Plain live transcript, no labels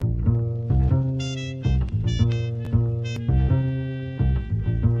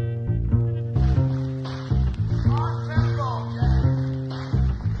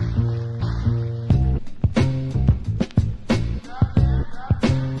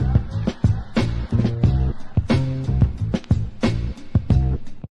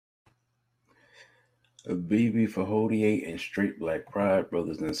BB for Hodier and Straight Black Pride,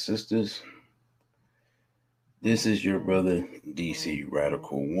 brothers and sisters. This is your brother DC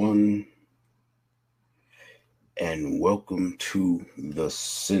Radical One, and welcome to the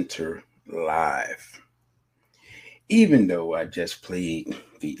Center Live. Even though I just played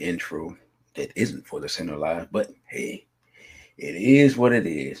the intro that isn't for the Center Live, but hey, it is what it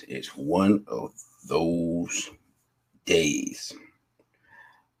is. It's one of those days.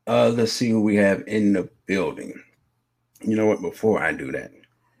 Let's see who we have in the building. You know what? Before I do that,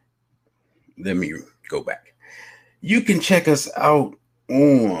 let me go back. You can check us out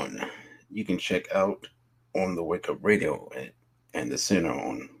on. You can check out on the Wake Up Radio and the Center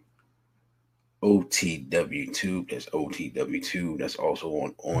on OTW Tube. That's OTW Tube. That's also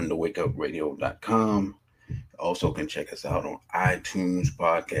on thewakeupradio.com. Also can check us out on iTunes,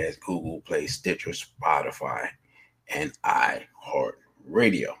 Podcast, Google Play, Stitcher, Spotify, and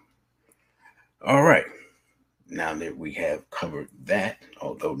iHeartRadio. All right. Now that we have covered that,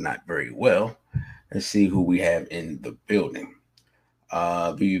 although not very well, let's see who we have in the building.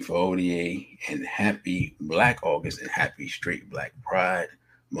 Beautiful ODA and happy Black August and happy Straight Black Pride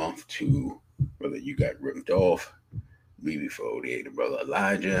Month to Brother You Got Ripped Off. Beautiful ODA to Brother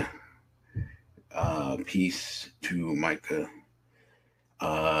Elijah. Peace to Micah.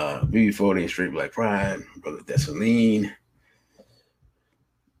 Beautiful ODA Straight Black Pride, Brother Dessalines.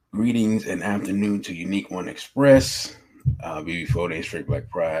 Greetings and afternoon to Unique One Express. Beautiful ODA Straight Black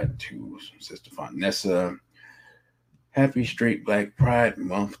Pride to Sister Fonessa. Happy Straight Black Pride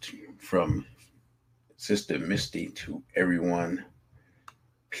Month from Sister Misty to everyone.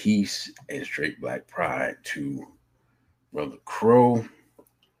 Peace and Straight Black Pride to Brother Crow.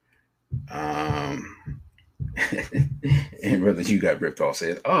 And Brother You Got Ripped Off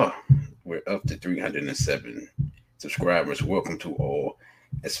said, we're up to 307 subscribers. Welcome to all,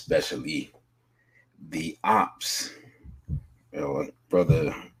 especially the ops.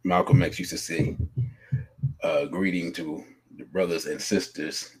 Brother Malcolm X used to say, greeting to the brothers and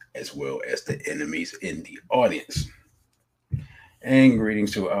sisters as well as the enemies in the audience. And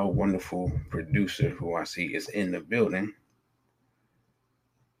greetings to our wonderful producer who I see is in the building.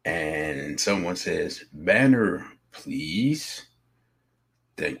 And someone says, banner, please.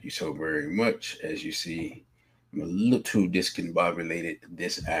 Thank you so very much. As you see, I'm a little discombobulated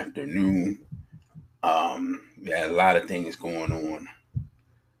this afternoon. We had a lot of things going on.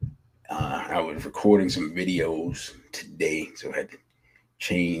 I was recording some videos today, so I had to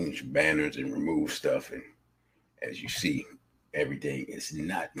change banners and remove stuff. And as you see, everything is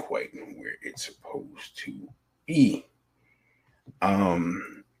not quite where it's supposed to be.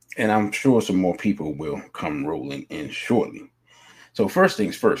 And I'm sure some more people will come rolling in shortly. So first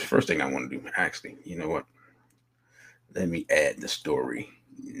things first, first thing I want to do, actually, you know what? Let me add the story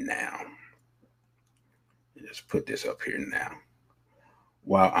now. Just put this up here now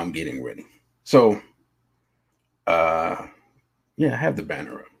while I'm getting ready. So, I have the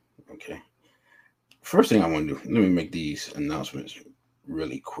banner up. Okay. First thing I want to do, let me make these announcements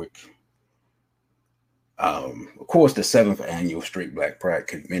really quick. Of course, the 7th annual Straight Black Pride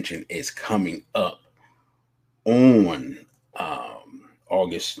Convention is coming up on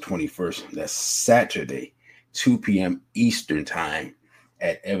August 21st. That's Saturday, 2 p.m. Eastern Time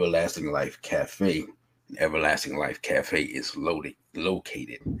at Everlasting Life Cafe. Everlasting Life Cafe is located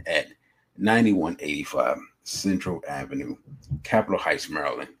at 9185 Central Avenue, Capitol Heights,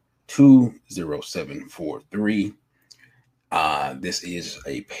 Maryland, 20743. This is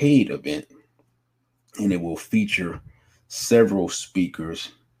a paid event, and it will feature several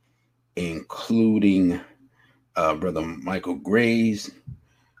speakers, including Brother Michael Graves,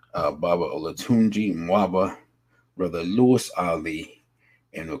 Baba Olatunji Mwaba, Brother Louis Ali,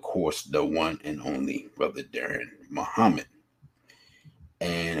 and of course, the one and only Brother Darren Muhammad.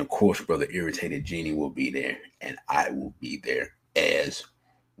 And of course, Brother Irritated Genie will be there, and I will be there as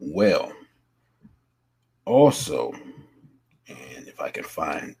well. Also, and if I can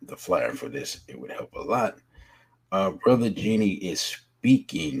find the flyer for this, it would help a lot. Brother Genie is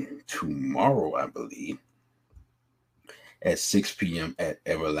speaking tomorrow, I believe, at 6 p.m. at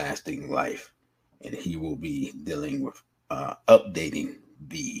Everlasting Life, and he will be dealing with updating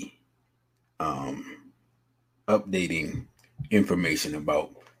information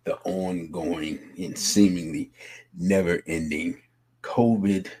about the ongoing and seemingly never-ending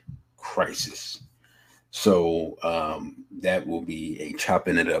COVID crisis. So that will be a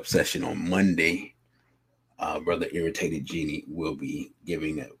chopping it up session on Monday. Brother Irritated Genie will be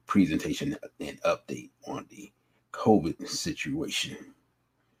giving a presentation and update on the COVID situation.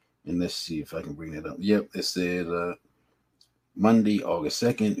 And let's see if I can bring that up. Yep, it said Monday, August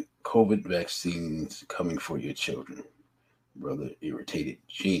 2nd, COVID vaccines coming for your children. Brother Irritated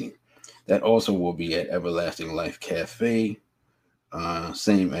Genie. That also will be at Everlasting Life Cafe.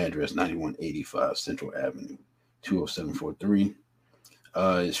 Same address, 9185 Central Avenue, 20743.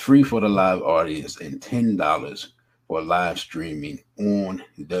 It's free for the live audience and $10 for live streaming on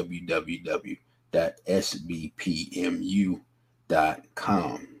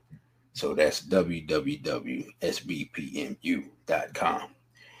www.sbpmu.com. So that's www.sbpmu.com.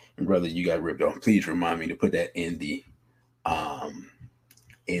 And brother, you got ripped off. Please remind me to put that um,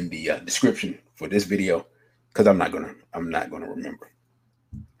 in the description for this video because I'm not gonna remember.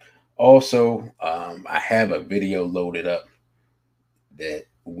 Also, I have a video loaded up that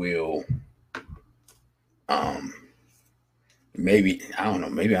will maybe I don't know,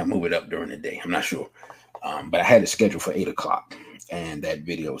 maybe I'll move it up during the day. I'm not sure. But I had it scheduled for 8 o'clock, and that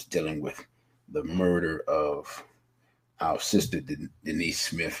video is dealing with the murder of our sister Denise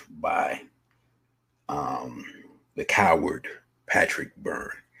Smith by the coward Patrick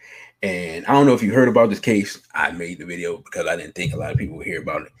Byrne. And I don't know if you heard about this case. I made the video because I didn't think a lot of people would hear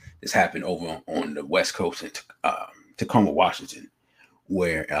about it. This happened over on the West Coast in Tacoma, Washington,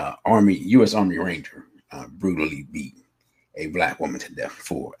 where U.S. Army Ranger brutally beat a black woman to death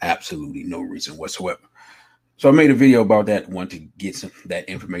for absolutely no reason whatsoever. So I made a video about that, want to get that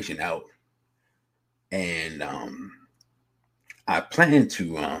information out. And I plan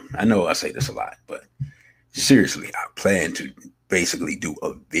to, I know I say this a lot, but seriously, I plan to basically do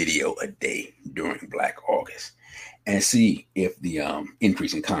a video a day during Black August and see if the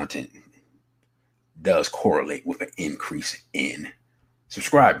increase in content does correlate with an increase in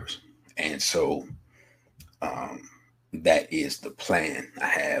subscribers. And so that is the plan. I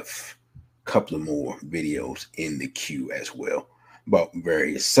have a couple of more videos in the queue as well about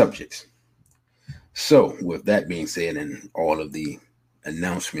various subjects. So with that being said, and all of the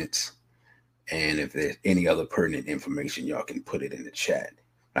announcements, and if there's any other pertinent information, y'all can put it in the chat.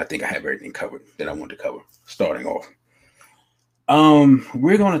 I think I have everything covered that I want to cover. Starting off,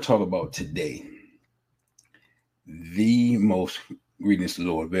 we're going to talk about today the most, greetings to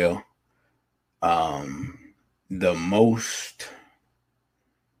Lord Bell, the most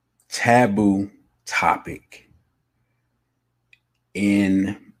taboo topic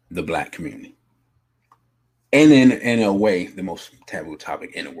in the Black community, and in a way, the most taboo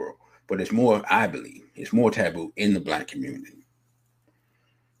topic in the world. But it's more, I believe, it's more taboo in the Black community.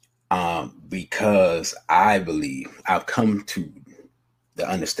 Because I believe I've come to the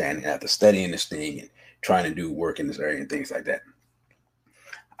understanding after studying this thing and trying to do work in this area and things like that.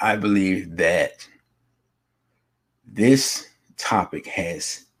 I believe that this topic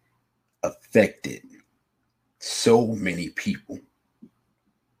has affected so many people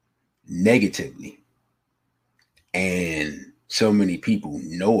negatively, and so many people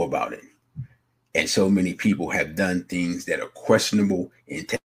know about it, and so many people have done things that are questionable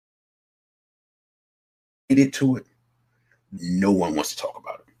and related to it. No one wants to talk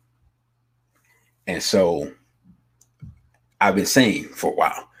about it. And so I've been saying for a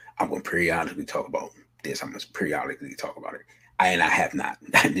while, I'm going to periodically talk about this. I'm going to periodically talk about it. And I have not.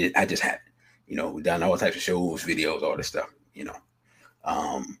 I just haven't. We've done all types of shows, videos, all this stuff,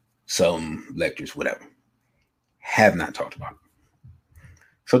 some lectures, whatever. Have not talked about it.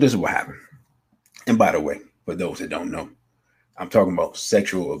 So this is what happened. And by the way, for those that don't know, I'm talking about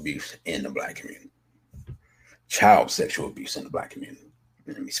sexual abuse in the Black community. Child sexual abuse in the Black community.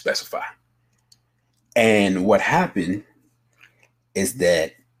 Let me specify. And what happened is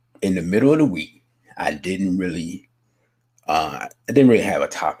that in the middle of the week, I didn't really have a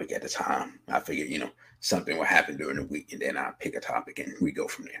topic at the time. I figured, something would happen during the week, and then I'll pick a topic and we go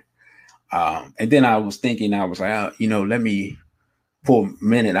from there. And then I was thinking, I was like, let me, for a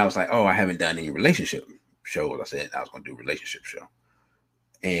minute, I was like, I haven't done any relationship shows. I said I was going to do a relationship show.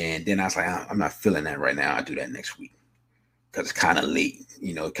 And then I was like, I'm not feeling that right now. I'll do that next week because it's kind of late,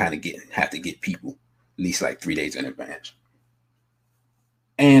 kind of have to get people at least like 3 days in advance.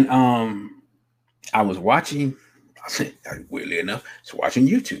 And I was watching, weirdly enough, I was watching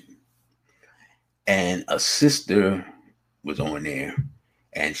YouTube. And a sister was on there,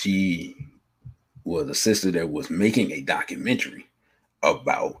 and she was a sister that was making a documentary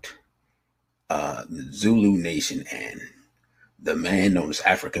about the Zulu Nation and the man known as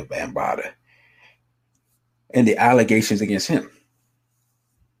Afrika Bambaataa and the allegations against him.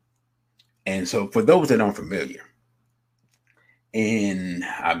 And so for those that aren't familiar, in,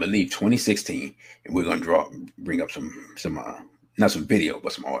 I believe, 2016, and we're going to bring up some not some video,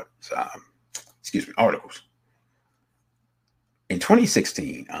 but some articles. In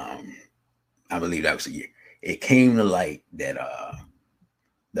 2016, I believe that was the year, it came to light that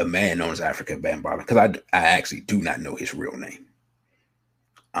the man known as Africa Bambaataa, because I actually do not know his real name.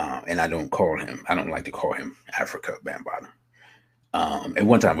 And I don't like to call him Africa Bambaataa. At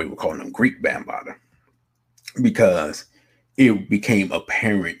one time we were calling him Greek Bambaataa because it became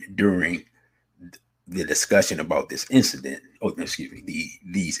apparent during the discussion about this incident,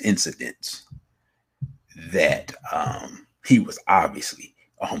 these incidents, that he was obviously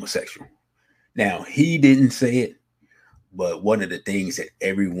a homosexual. Now, he didn't say it, but one of the things that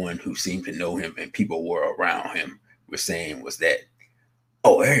everyone who seemed to know him and people were around him were saying was that,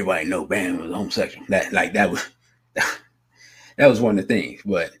 oh, everybody know Bam was homosexual. That was one of the things.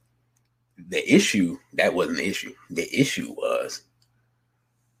 But the issue, that wasn't the issue. The issue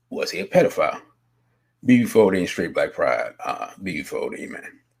was he a pedophile? BB4 and Straight Black Pride, BB4,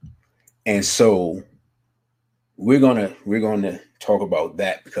 amen. And so we're gonna talk about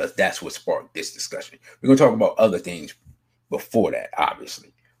that because that's what sparked this discussion. We're gonna talk about other things before that,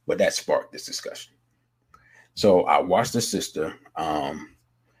 obviously, but that sparked this discussion. So I watched a sister.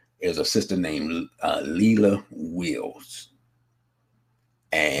 It was a sister named Leela Wills,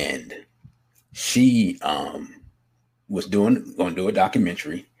 and she was going to do a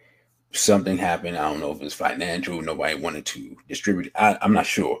documentary. Something happened. I don't know if it was financial. Nobody wanted to distribute it. I'm not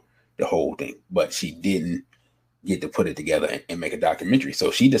sure the whole thing, but she didn't get to put it together and make a documentary.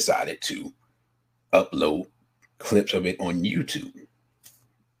 So she decided to upload clips of it on YouTube,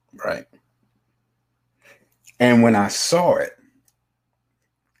 right? And when I saw it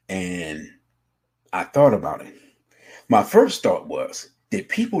and I thought about it, my first thought was, did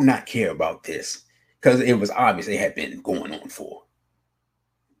people not care about this? Because it was obvious it had been going on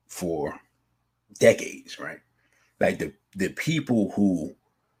for decades, right? Like the people who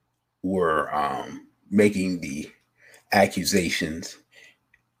were making the accusations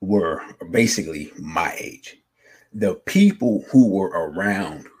were basically my age. The people who were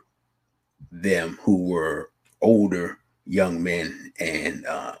around them, who were older young men and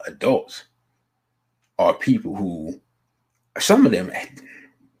adults, are people who, some of them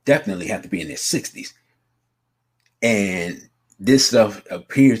definitely have to be in their 60s. And this stuff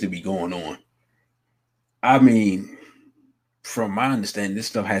appears to be going on. I mean, from my understanding, this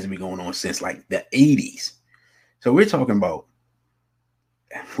stuff has to be going on since like the 80s. So we're talking about,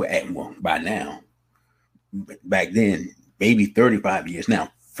 well, by now, back then, maybe 35 years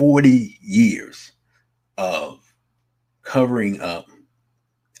now, 40 years of covering up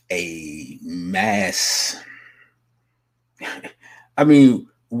a mass. I mean,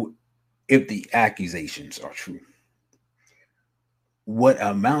 if the accusations are true, what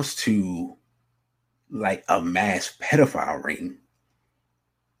amounts to like a mass pedophile ring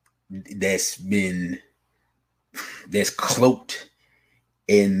that's cloaked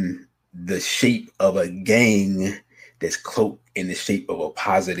in the shape of a gang, that's cloaked in the shape of a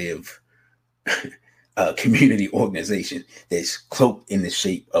positive community organization, that's cloaked in the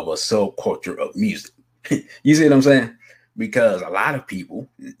shape of a subculture of music. You see what I'm saying? Because a lot of people,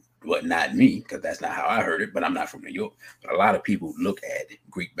 well, not me, because that's not how I heard it, but I'm not from New York, but a lot of people look at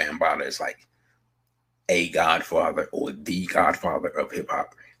Greek Bambaataa as like a godfather or the godfather of hip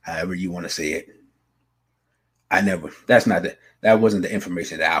hop, however you want to say it. That wasn't the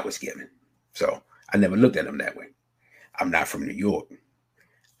information that I was given. So I never looked at him that way. I'm not from New York.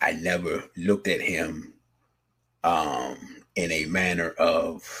 I never looked at him in a manner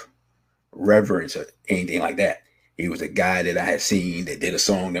of reverence or anything like that. He was a guy that I had seen that did a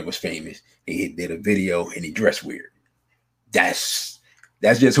song that was famous. He did a video and he dressed weird. That's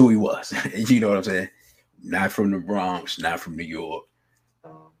just who he was. You know what I'm saying? Not from the Bronx, not from New York.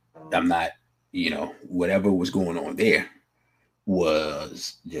 I'm not, whatever was going on there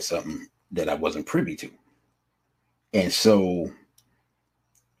was just something that I wasn't privy to. And so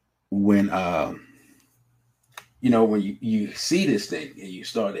when when you see this thing and you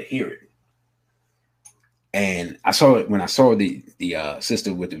start to hear it, and I saw it when I saw the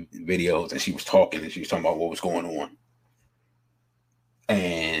sister with the videos, and she was talking about what was going on,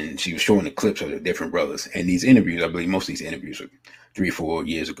 and she was showing the clips of the different brothers. And these interviews, I believe most of these interviews were 3-4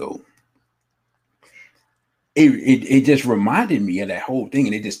 years ago. It just reminded me of that whole thing,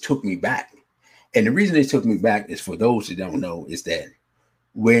 and it just took me back. And the reason it took me back is, for those who don't know, is that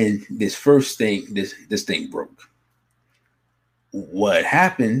when this thing broke, what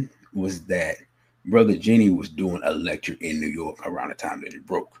happened was that Brother Jenny was doing a lecture in New York around the time that it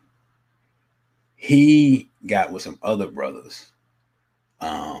broke. He got with some other brothers.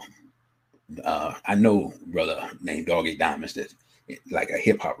 I know a brother named Doggy Diamonds that's like a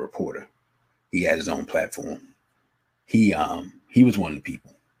hip hop reporter. He had his own platform. He was one of the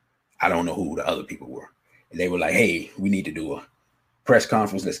people. I don't know who the other people were. And they were like, hey, we need to do press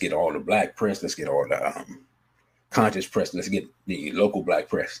conference. Let's get all the black press. Let's get all the conscious press. Let's get the local black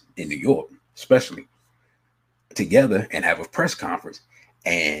press in New York, especially, together and have a press conference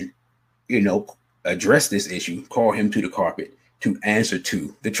and, address this issue, call him to the carpet to answer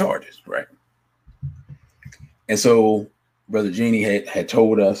to the charges, right? And so Brother Jeannie had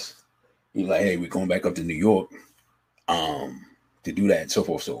told us, he's like, hey, we're going back up to New York to do that and so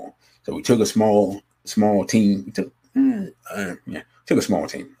forth, so on. So we took a small team. We took a small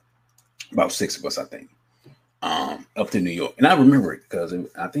team, about 6 of us, I think, up to New York. And I remember it because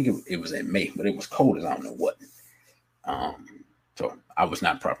I think it was in May, but it was cold as I don't know what. So I was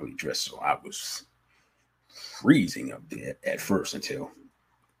not properly dressed, so I was freezing up there at first until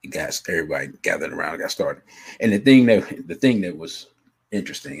everybody gathered around and got started. And the thing that was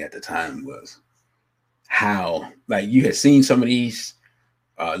interesting at the time was how, like, you had seen some of these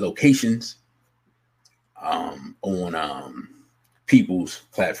locations on people's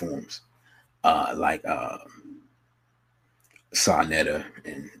platforms, like Sarnetta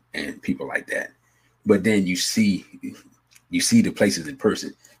and people like that. But then you see the places in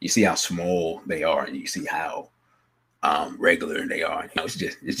person. You see how small they are, and you see how regular they are. It's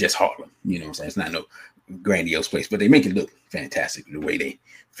just Harlem. You know what I'm saying? It's not no grandiose place, but they make it look fantastic the way they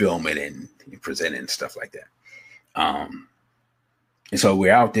film it and present it and stuff like that. And so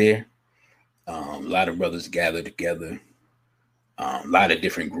we're out there. A lot of brothers gathered together. A lot of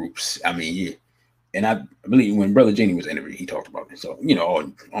different groups. I mean, yeah. And I believe when Brother Jenny was interviewed, he talked about it. So,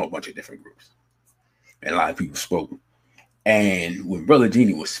 all a bunch of different groups. And a lot of people spoke. And when Brother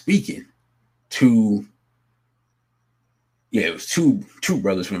Jenny was speaking it was two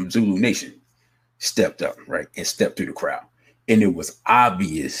brothers from Zulu Nation stepped up, right? And stepped through the crowd. And it was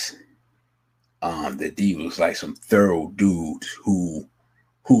obvious that these was like some thorough dudes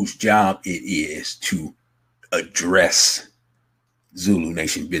whose job it is to address Zulu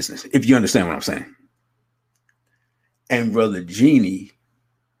Nation business, if you understand what I'm saying. And Brother Jeannie,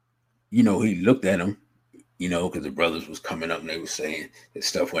 he looked at him, because the brothers was coming up and they were saying that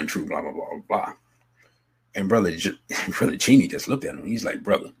stuff wasn't true, blah, blah, blah, blah. And Brother Jeannie just looked at him. He's like,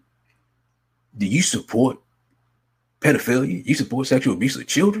 brother, do you support pedophilia? You support sexual abuse of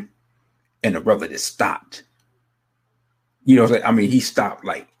children? And the brother just stopped. I mean, he stopped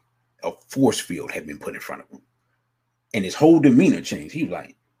like a force field had been put in front of him. And his whole demeanor changed. He was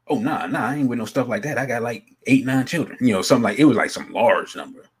like, oh, nah, I ain't with no stuff like that. I got like 8, 9 children. Something like, it was like some large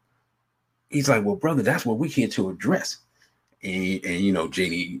number. He's like, well, brother, that's what we're here to address. And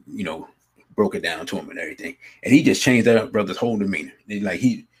Jeannie, broke it down to him and everything. And he just changed that brother's whole demeanor.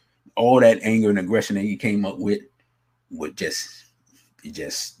 All that anger and aggression that he came up with would just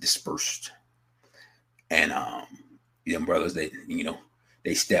dispersed. And them brothers, they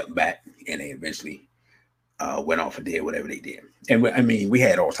stepped back and they eventually went off and did whatever they did. And we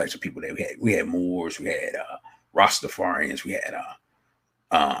had all types of people there. We had Moors, we had Rastafarians, we had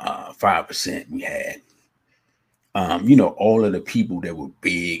 5%, we had all of the people that were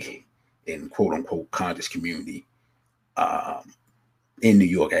big in quote unquote conscious community in New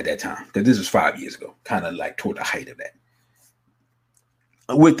York at that time. Because this was 5 years ago, kind of like toward the height of that.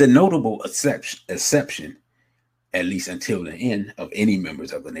 With the notable exception, at least until the end, of any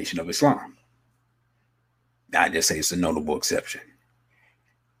members of the Nation of Islam. I just say it's a notable exception.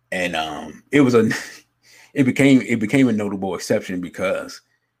 And it became a notable exception because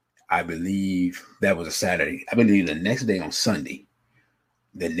I believe that was a Saturday. I believe the next day on Sunday,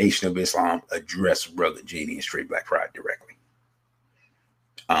 the Nation of Islam addressed Brother Jeannie and Straight Black Pride directly,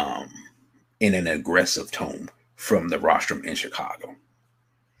 in an aggressive tone from the rostrum in Chicago.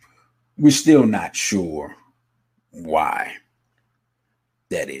 We're still not sure why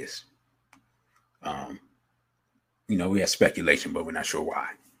that is. We have speculation, but we're not sure why.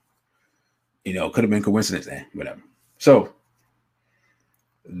 It could have been coincidence, whatever. So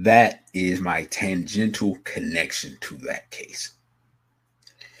that is my tangential connection to that case.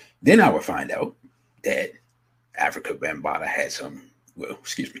 Then I would find out that Afrika Bambaataa had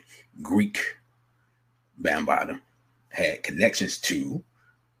Greek Bambaataa had connections to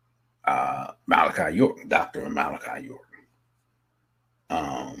Malachi York, Dr. Malachi York.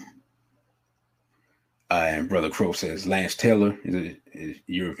 And Brother Crow says Lance Taylor is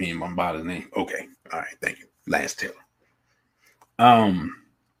European Bambaataa's name. Okay, all right, thank you, Lance Taylor.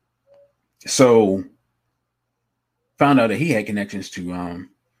 So found out that he had connections to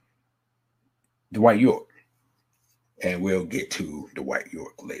Dwight York, and we'll get to Dwight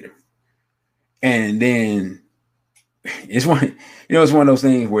York later. And then it's one of those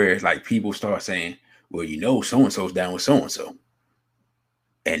things where like people start saying, well, so and so's down with so and so.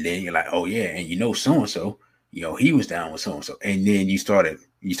 And then you're like, oh yeah, and so and so he was down with so and so, and then you start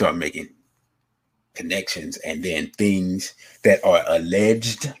making connections, and then things that are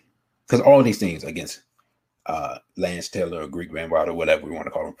alleged, because all these things against Lance Taylor or Greek Van Wilder, whatever we want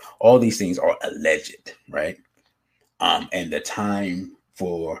to call them, all these things are alleged, right? And the time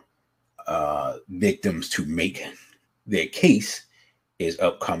for victims to make their case is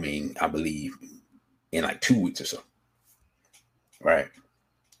upcoming, I believe, in like 2 weeks or so, right?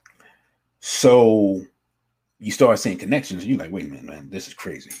 So you start seeing connections, and you're like, wait a minute, man, this is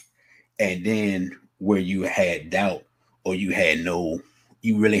crazy. And then where you had doubt, or you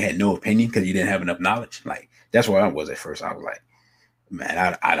really had no opinion because you didn't have enough knowledge. Like, that's where I was at first. I was like,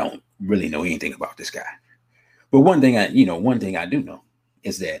 man, I don't really know anything about this guy. But one thing I do know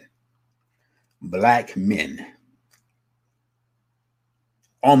is that Black men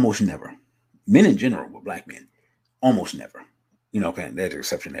almost never, men in general, but Black men almost never, there's an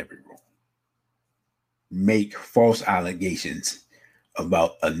exception to every rule, make false allegations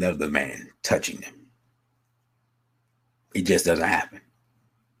about another man touching them. It just doesn't happen.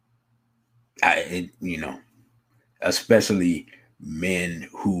 Especially men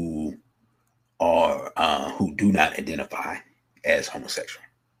who do not identify as homosexual.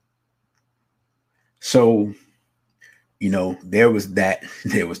 So, there was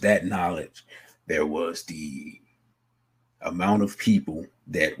that knowledge. There was the amount of people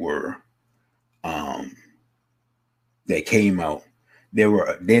that were that came out. There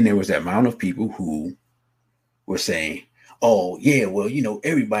was that amount of people who were saying, oh yeah, well,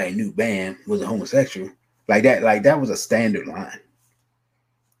 everybody knew Bam was a homosexual. Like that was a standard line.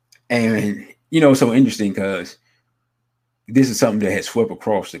 And so interesting, because this is something that has swept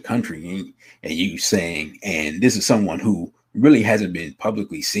across the country, and you saying, and this is someone who really hasn't been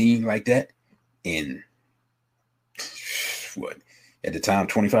publicly seen like that in what, at the time,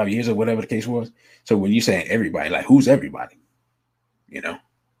 25 years or whatever the case was. So when you saying everybody, like, who's everybody?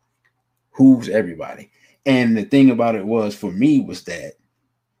 Who's everybody? And the thing about it was, for me, was that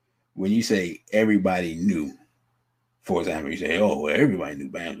when you say everybody knew, for example, you say, oh, well, everybody knew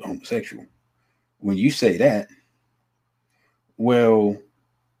Bam was homosexual. When you say that, well,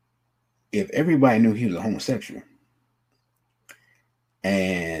 if everybody knew he was a homosexual,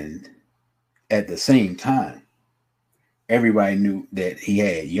 and at the same time, everybody knew that he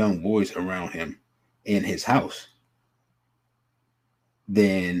had young boys around him in his house,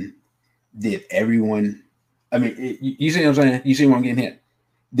 then did everyone, you see what I'm saying? You see what I'm getting at?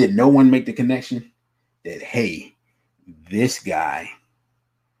 Did no one make the connection that, hey, this guy,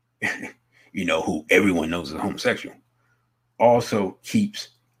 who everyone knows is homosexual, also keeps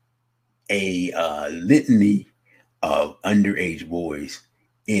a litany of underage boys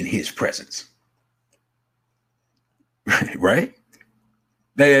in his presence? Right?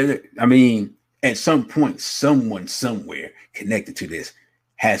 At some point, someone somewhere connected to this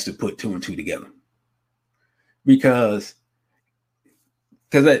has to put 2 and 2 together. Because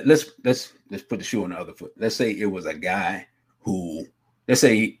let's put the shoe on the other foot. Let's say it was a guy who, let's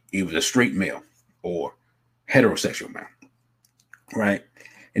say he was a straight male or heterosexual male, right?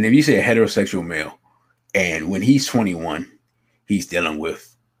 And if you say a heterosexual male, and when he's 21, he's dealing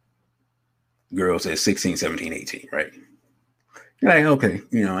with girls at 16, 17, 18, right? You're like, okay,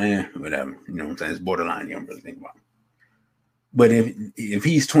 whatever. You know what I'm saying? It's borderline, you don't really think about it. But if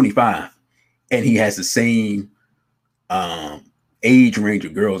he's 25 and he has the same age range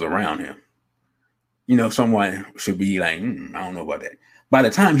of girls around him, someone should be like, I don't know about that. By the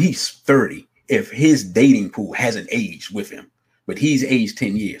time he's 30, if his dating pool hasn't aged with him, but he's aged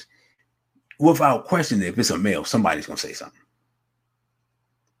 10 years, without question, if it's a male, somebody's going to say something.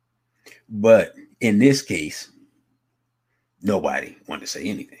 But in this case, nobody wanted to say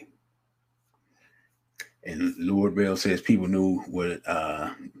anything. And Lord Bell says people knew what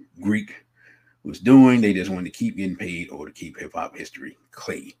Greek was doing. They just wanted to keep getting paid or to keep hip hop history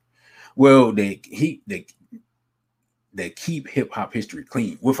clean. Well, they keep hip hop history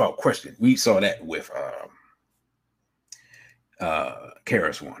clean without question. We saw that with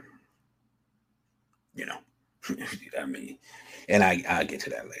Karis One. And I'll get to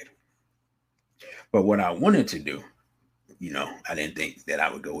that later. But what I wanted to do, I didn't think that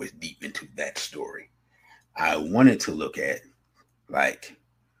I would go as deep into that story. I wanted to look at, like,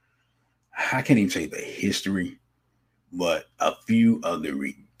 I can't even say the history, but a few of the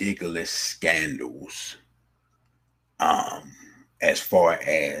ridiculous scandals as far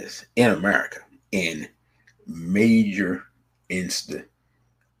as in America, in major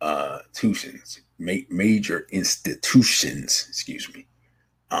institutions,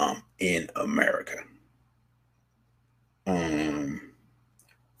 in America.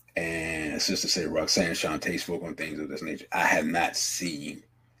 And sister said Roxanne Shante spoke on things of this nature. I have not seen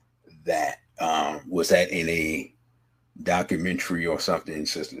that. Was that in a documentary or something?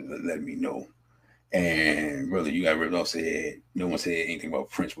 Sister, let me know. And brother, you got ripped off. Said no one said anything about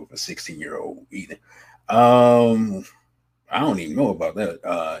Prince with a 16-year-old either. I don't even know about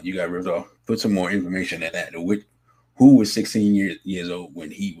that. You got ripped off. Put some more information in that. Who was 16 years old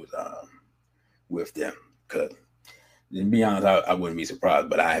when he was with them? Because to be honest, I wouldn't be surprised,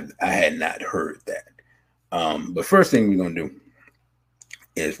 but I had not heard that. But first thing we're gonna do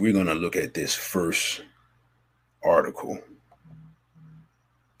is we're gonna look at this first article.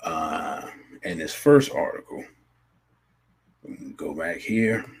 And this first article, go back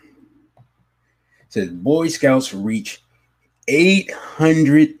here. It says Boy Scouts reach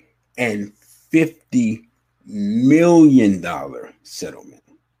 $850 million settlement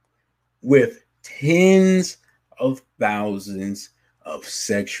with tens of thousands of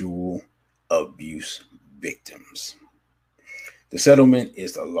sexual abuse victims. The settlement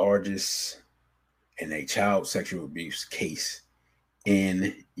is the largest in a child sexual abuse case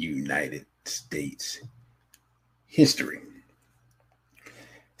in United States history.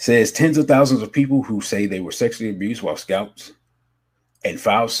 Says tens of thousands of people who say they were sexually abused while scouts and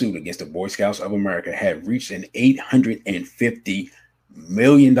filed suit against the Boy Scouts of America have reached an $850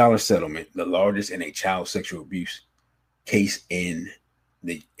 million settlement, the largest in a child sexual abuse case in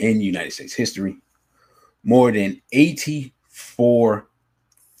United States history. More than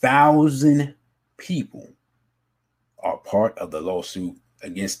 84,000 people are part of the lawsuit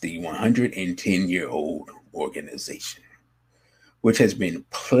against the 110-year-old organization, which has been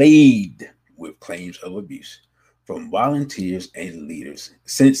plagued with claims of abuse from volunteers and leaders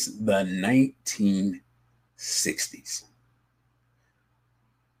since the 1960s.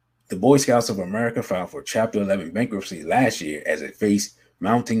 The Boy Scouts of America filed for Chapter 11 bankruptcy last year as it faced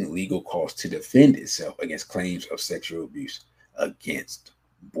mounting legal costs to defend itself against claims of sexual abuse against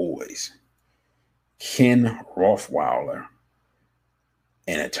boys. Ken Rothweiler,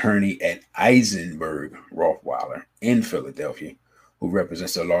 an attorney at Eisenberg Rothweiler in Philadelphia, who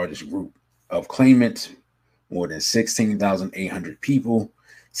represents the largest group of claimants, more than 16,800 people,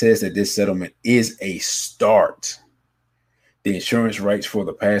 says that this settlement is a start. The insurance rights for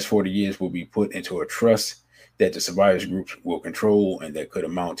the past 40 years will be put into a trust that the survivors groups will control and that could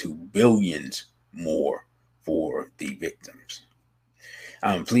amount to billions more for the victims.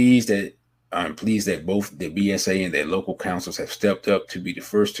 I'm pleased that both the BSA and their local councils have stepped up to be the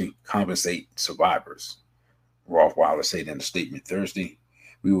first to compensate survivors. Rothweiler said in a statement Thursday,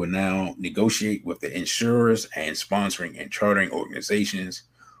 "We will now negotiate with the insurers and sponsoring and chartering organizations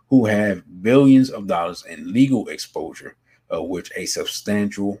who have billions of dollars in legal exposure, of which a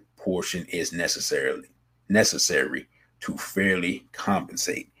substantial portion is necessary to fairly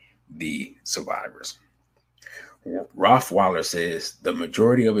compensate the survivors." Rothweiler says the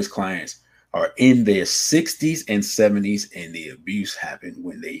majority of his clients are in their 60s and 70s, and the abuse happened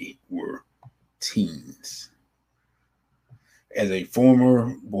when they were teens. As a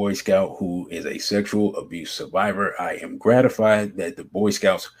former Boy Scout who is a sexual abuse survivor, I am gratified that the Boy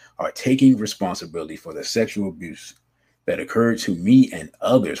Scouts are taking responsibility for the sexual abuse that occurred to me and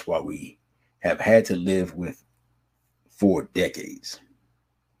others while we have had to live with for decades.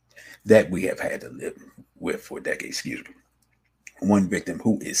 One victim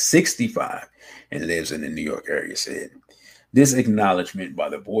who is 65 and lives in the New York area said, "This acknowledgement by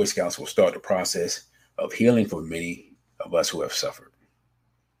the Boy Scouts will start the process of healing for many of us who have suffered."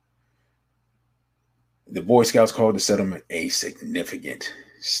 The Boy Scouts called the settlement a significant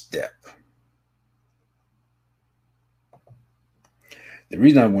step. The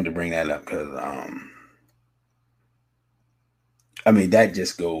reason I wanted to bring that up because, that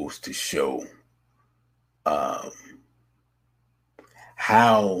just goes to show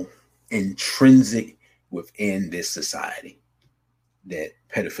how intrinsic within this society that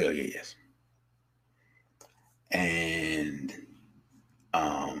pedophilia is. And,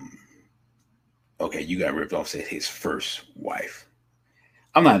 you got ripped off, said his first wife.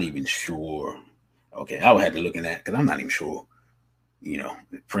 I'm not even sure. Okay, I would have to look at that because I'm not even sure,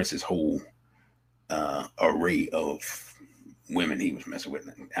 Prince's whole array of women he was messing with.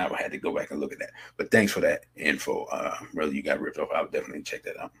 I would have to go back and look at that. But thanks for that info. Brother, you got ripped off. I'll definitely check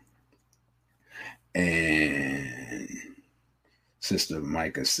that out. And Sister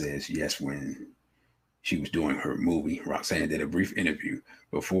Micah says, yes, when she was doing her movie, Roxanne did a brief interview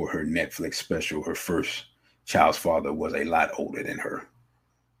before her Netflix special. Her first child's father was a lot older than her.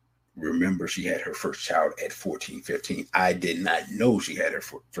 Remember, she had her first child at 14, 15. I did not know she had her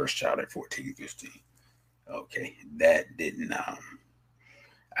first child at 14, 15. Okay, that didn't, I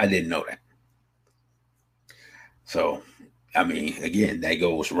didn't know that. So, I mean, again, that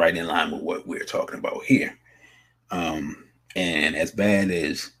goes right in line with what we're talking about here. And as bad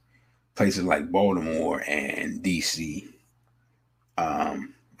as places like Baltimore and DC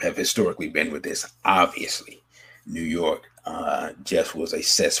have historically been with this, obviously, New York just was a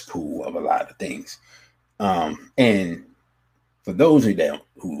cesspool of a lot of things. And for those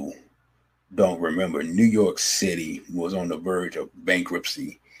who don't remember, New York City was on the verge of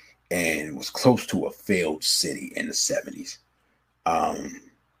bankruptcy and was close to a failed city in the 70s. Um,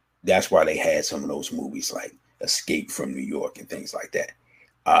 that's why they had some of those movies like Escape from New York and things like that.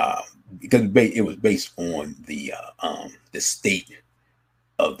 Uh, because it was based on the state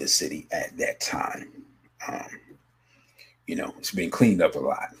of the city at that time. Um, it's been cleaned up a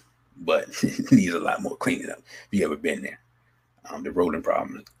lot, but it needs a lot more cleaning up. If you ever been there, the rolling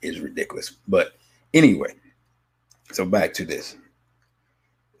problem is ridiculous. But anyway, so back to this.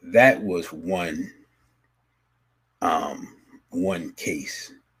 That was one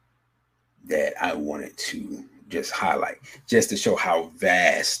case that I wanted to just highlight, just to show how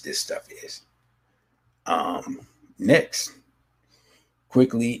vast this stuff is. Next,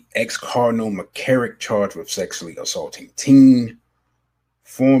 quickly, ex-Cardinal McCarrick charged with sexually assaulting teen.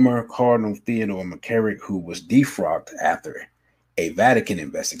 Former Cardinal Theodore McCarrick, who was defrocked after a Vatican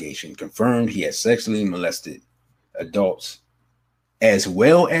investigation, confirmed he had sexually molested adults as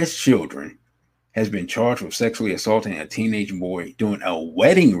well as children, has been charged with sexually assaulting a teenage boy during a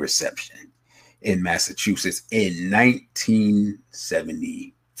wedding reception in Massachusetts in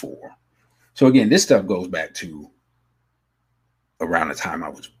 1974. So again, this stuff goes back to around the time I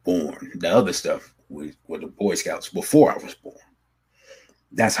was born. The other stuff was the Boy Scouts before I was born.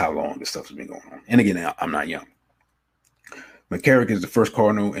 That's how long this stuff has been going on. And again, I'm not young. McCarrick is the first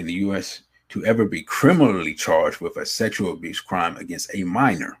cardinal in the U.S. to ever be criminally charged with a sexual abuse crime against a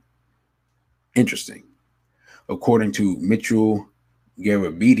minor. Interesting. According to Mitchell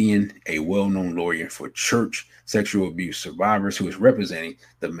Garabedian, a well-known lawyer for church sexual abuse survivors who is representing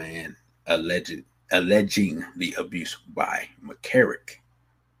the man alleging the abuse by McCarrick.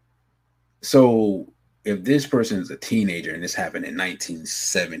 So if this person is a teenager and this happened in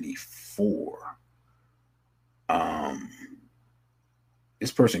 1974,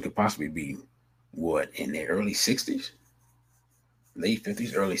 this person could possibly be what, in their early 60s, late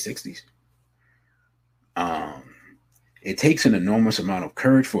 50s, early 60s. It takes an enormous amount of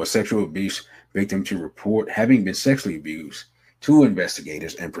courage for a sexual abuse victim to report having been sexually abused to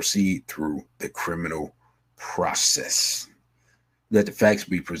investigators and proceed through the criminal process. Let the facts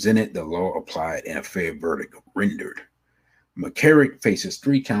be presented, the law applied, and a fair verdict rendered. McCarrick faces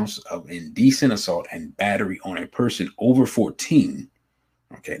 3 counts of indecent assault and battery on a person over 14.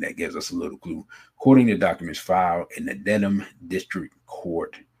 Okay, that gives us a little clue. According to documents filed in the Dedham District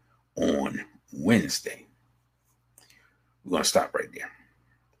Court on Wednesday. We're going to stop right there.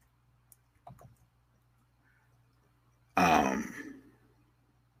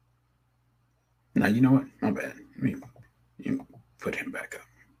 Now, you know what? My bad. Let me put him back up.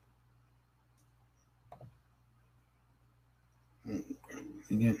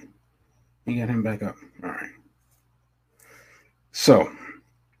 You got him back up. All right. So,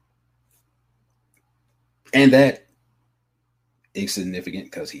 and that is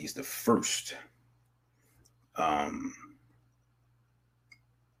significant because he's the first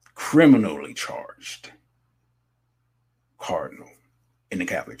criminally charged cardinal in the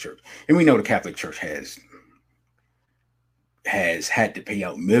Catholic Church. And we know the Catholic Church has had to pay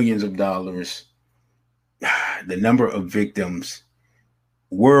out millions of dollars. The number of victims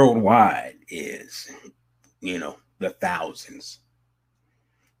worldwide is, the thousands.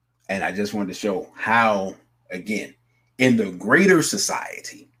 And I just wanted to show how, again, in the greater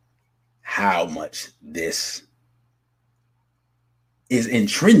society, how much this is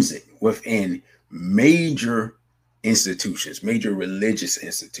intrinsic within major institutions, major religious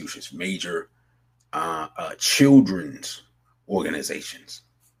institutions, major children's organizations.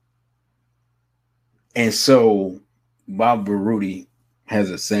 And so Bob Baruti has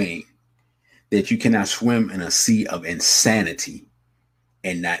a saying that you cannot swim in a sea of insanity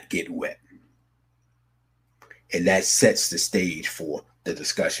and not get wet. And that sets the stage for the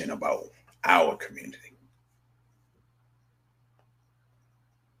discussion about our community.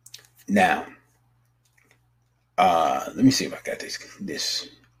 Now, let me see if I got this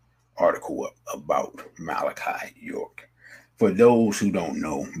article up about Malachi York. For those who don't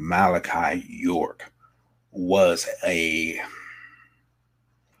know, Malachi York was a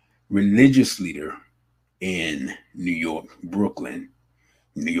religious leader in New York, Brooklyn,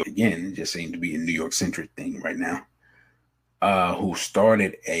 New York. Again, it just seemed to be a New York centric thing right now. Who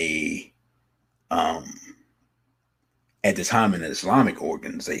started a at the time an Islamic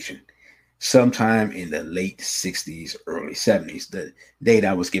organization, sometime in the late 60s, early 70s. The date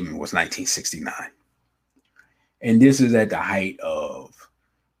I was given was 1969. And this is at the height of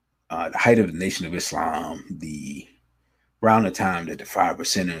the Nation of Islam, the around the time that the Five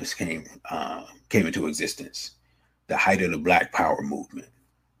Percenters came into existence, the height of the Black Power movement,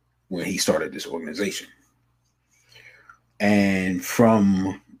 when he started this organization. And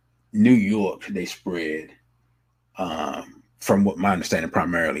from New York, they spread, from what my understanding,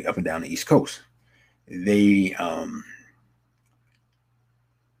 primarily up and down the East Coast. They, I'm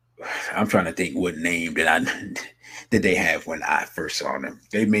trying to think what name did they have when I first saw them.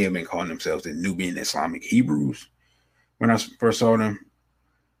 They may have been calling themselves the Nubian Islamic Hebrews when I first saw them.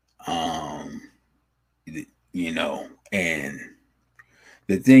 And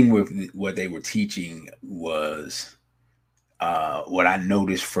the thing with what they were teaching was what I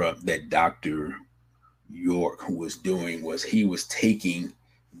noticed from that Dr. York was doing was he was taking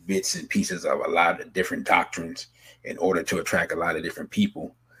bits and pieces of a lot of different doctrines in order to attract a lot of different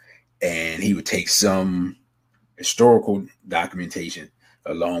people. And he would take some historical documentation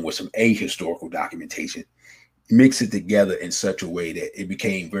along with some ahistorical documentation, mix it together in such a way that it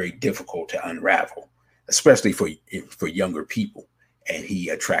became very difficult to unravel, especially for younger people. And he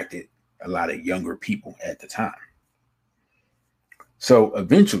attracted a lot of younger people at the time. So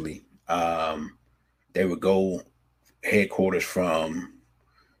eventually, they would go headquarters from,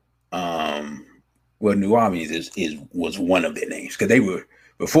 New Orleans was one of their names, because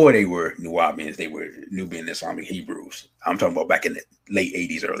before they were New Orleans, they were Nubian Islamic Hebrews. I'm talking about back in the late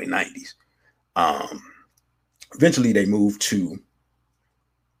 80s, early 90s. Eventually, they moved to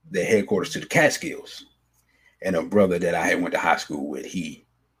their headquarters to the Catskills. And a brother that I had went to high school with, he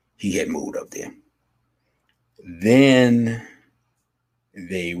had moved up there. Then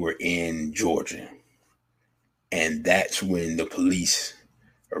they were in Georgia. And that's when the police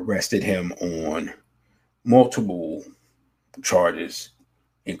arrested him on multiple charges,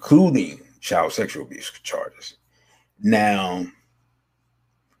 including child sexual abuse charges. Now,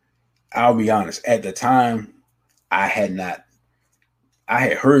 I'll be honest, at the time, I had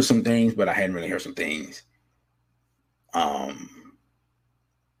heard some things, but I hadn't really heard some things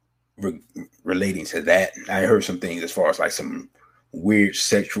relating to that. I heard some things as far as like some weird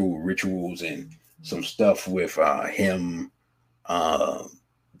sexual rituals and some stuff with him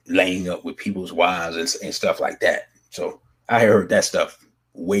laying up with people's wives and stuff like that. So I heard that stuff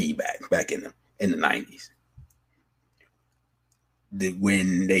way back in the 90s.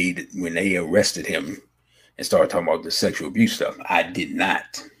 When they arrested him and started talking about the sexual abuse stuff, I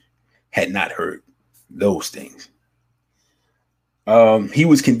had not heard those things. He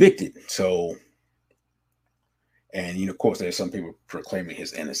was convicted. So, and of course, there's some people proclaiming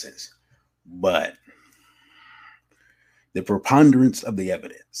his innocence, but the preponderance of the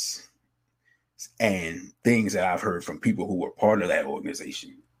evidence and things that I've heard from people who were part of that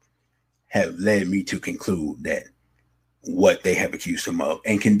organization have led me to conclude that what they have accused him of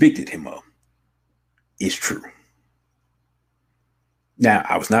and convicted him of is true. Now,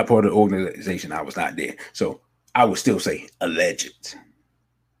 I was not part of the organization. I was not there. So I would still say alleged.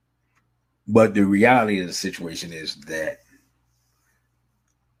 But the reality of the situation is that,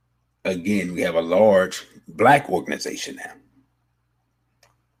 again, we have a large Black organization now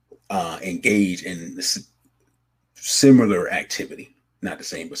engaged in similar activity, not the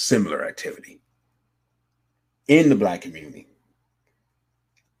same, but similar activity in the Black community,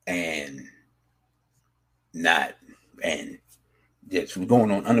 and it's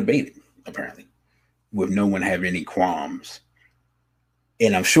going on unabated, apparently, with no one having any qualms.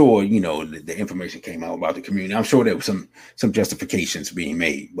 And I'm sure, the information came out about the community. I'm sure there was some justifications being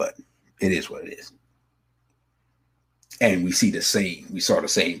made, but it is what it is. And we saw the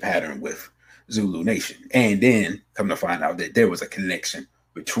same pattern with Zulu Nation. And then come to find out that there was a connection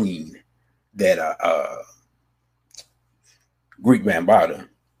between that Greek Bambaataa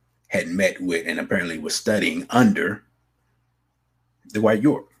had met with and apparently was studying under Dwight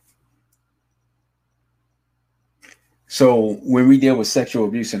York. So when we deal with sexual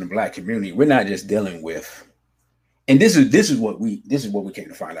abuse in the Black community, we're not just dealing with, and this is what we came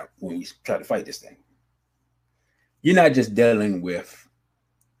to find out when we try to fight this thing. You're not just dealing with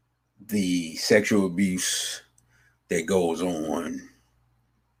the sexual abuse that goes on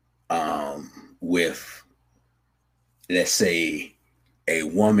with, let's say, a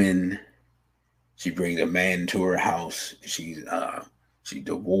woman. She brings a man into her house. She's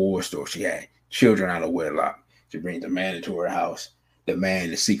divorced, or she had children out of wedlock. She brings a man into her house. The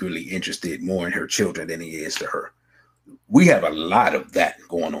man is secretly interested more in her children than he is to her. We have a lot of that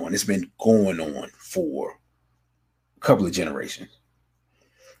going on. It's been going on for couple of generations.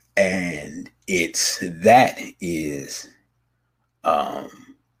 And that is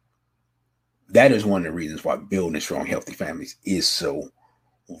one of the reasons why building strong, healthy families is so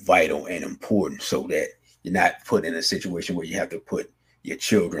vital and important, so that you're not put in a situation where you have to put your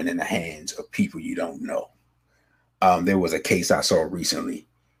children in the hands of people you don't know. There was a case I saw recently,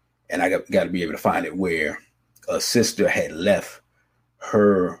 and I got to be able to find it, where a sister had left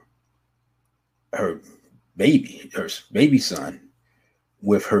her baby son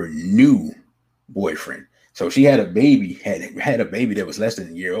with her new boyfriend. So she had a baby, had a baby that was less than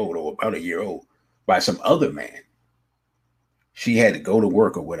a year old, or about a year old, by some other man. She had to go to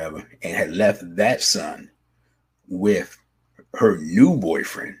work or whatever, and had left that son with her new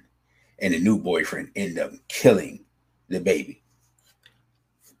boyfriend, and the new boyfriend ended up killing the baby.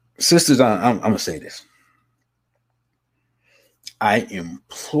 Sisters, I'm gonna say this. I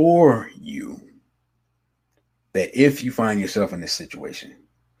implore you that if you find yourself in this situation,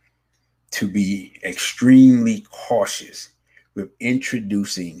 to be extremely cautious with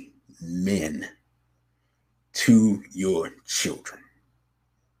introducing men to your children.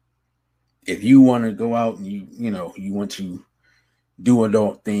 If you want to go out and you want to do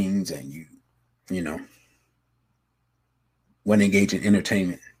adult things, and you want to engage in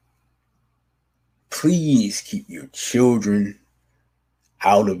entertainment, please keep your children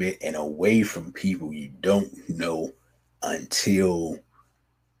out of it and away from people you don't know until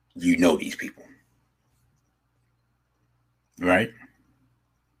you know these people. Right?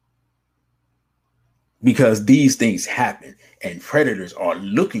 Because these things happen, and predators are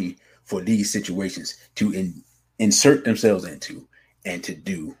looking for these situations to insert themselves into and to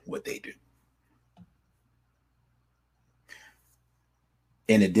do what they do.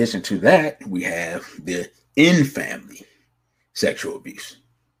 In addition to that, we have the in-family sexual abuse.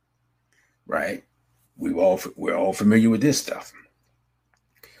 Right? We're all familiar with this stuff.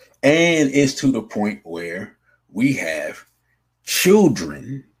 And it's to the point where we have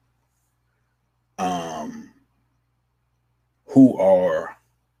children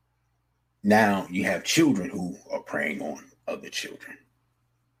who are preying on other children.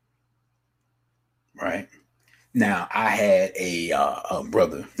 Right? Now, I had a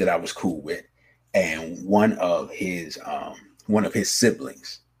brother that I was cool with, and one of his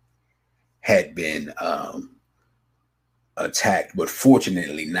siblings had been attacked, but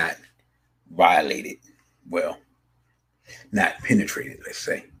fortunately not violated. Well, not penetrated, let's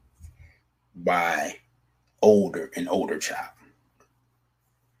say, by an older child.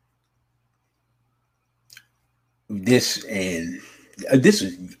 This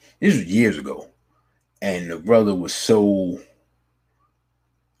was years ago, and the brother was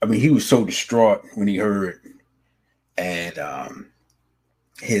he was so distraught when he heard, and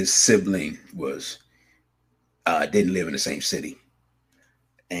his sibling didn't live in the same city,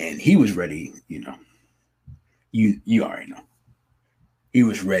 and he was ready. You already know. He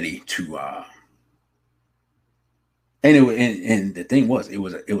was ready to. And the thing was, it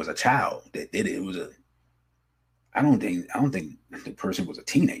was a child that did it. It was a. I don't think the person was a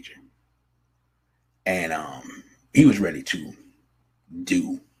teenager, and he was ready to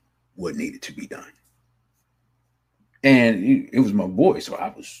do what needed to be done. And it was my boy, so I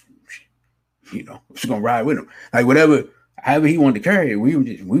was, just gonna ride with him. Like however he wanted to carry it, we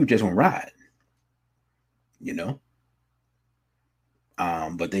were just gonna ride.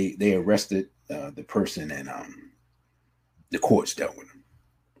 But they arrested the person, and the courts dealt with him.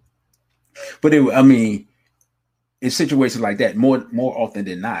 But in situations like that, more often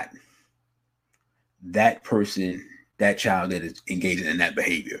than not, that person, that child that is engaging in that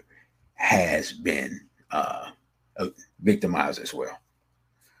behavior, has been victimized as well.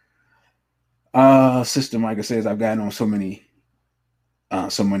 Sister Micah says, I've gotten on so many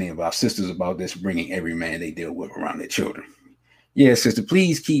of our sisters about this, bringing every man they deal with around their children. Yeah, sister,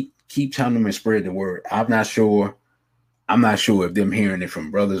 please keep telling them and spread the word. I'm not sure if them hearing it from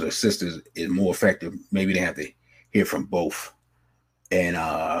brothers or sisters is more effective. Maybe they have to hear from both. And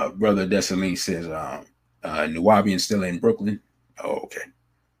Brother Desaline says, Nuwabian still in Brooklyn. Oh, okay.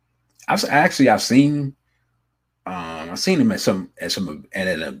 I've seen him at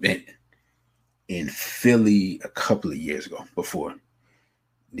an event in Philly a couple of years ago, before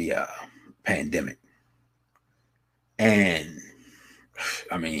the pandemic. And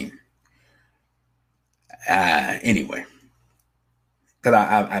anyway, because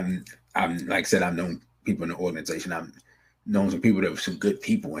I'm like I said, I've known people in the organization. I've known some people that were some good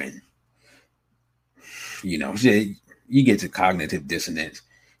people, and you get to cognitive dissonance.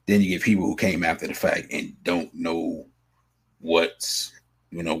 Then you get people who came after the fact and don't know what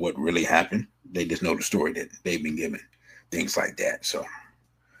really happened. They just know the story that they've been given, things like that. So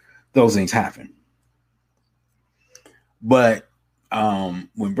those things happen. But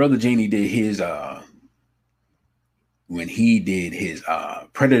when Brother Genie did his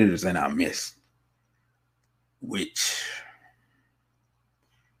Predators in Our Midst, which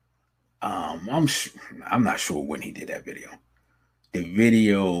I'm not sure when he did that video. The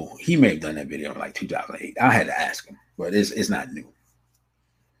video, he may have done that video in like 2008. I had to ask him, but it's not new.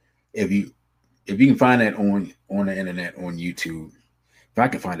 If you can find that on the internet, on YouTube, if I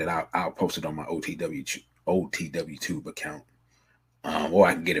can find it, I'll post it on my OTW Tube account, or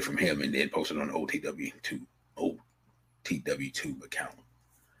I can get it from him and then post it on the OTW Tube account.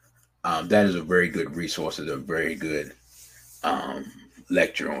 That is a very good resource. It's a very good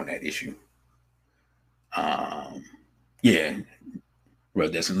lecture on that issue. Yeah, well,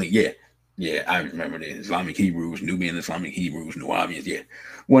 definitely, yeah. I remember the Islamic Hebrews, Nubian Islamic Hebrews, Nubians. Yeah,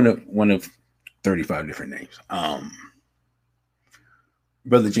 one of 35 different names.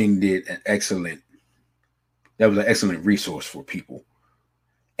 Brother Gene did an excellent. That was an excellent resource for people,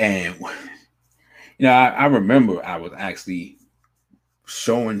 and I remember I was actually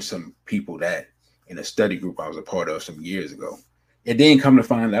showing some people that in a study group I was a part of some years ago. It didn't come to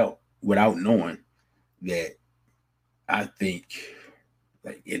find out without knowing that I think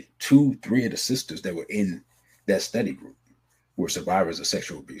like 2-3 of the sisters that were in that study group were survivors of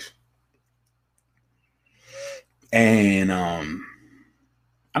sexual abuse. And I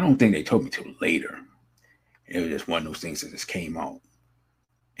don't think they told me till later. It was just one of those things that just came out.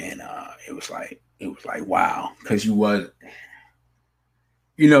 And it was like wow. Because when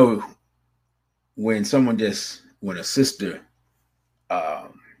a sister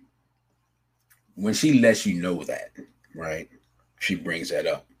when she lets you know that, right? She brings that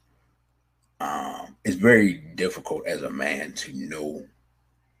up. It's very difficult as a man to know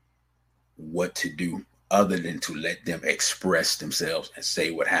what to do other than to let them express themselves and say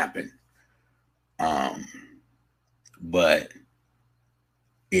what happened. But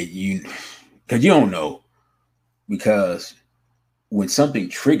because you don't know, because when something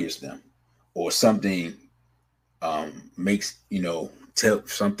triggers them or something makes, tell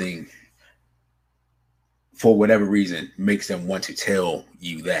something for whatever reason makes them want to tell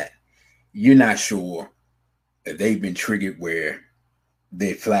you that, you're not sure if they've been triggered where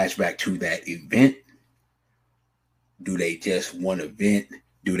they flash back to that event. Do they just want to vent?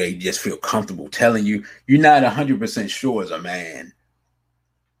 Do they just feel comfortable telling you? You're not 100% sure as a man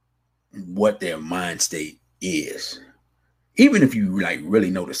what their mind state is. Even if you like really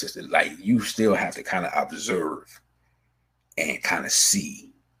know the sister, like you still have to kind of observe and kind of see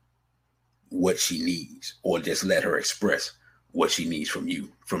what she needs, or just let her express what she needs from you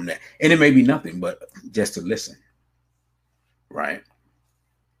from that. And it may be nothing but just to listen, right?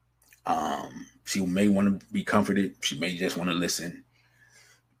 She may want to be comforted. She may just want to listen,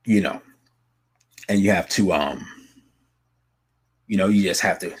 and you have to, you just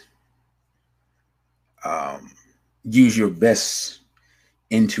have to use your best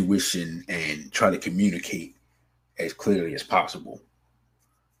intuition and try to communicate as clearly as possible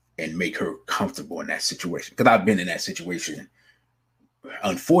and make her comfortable in that situation. Because I've been in that situation,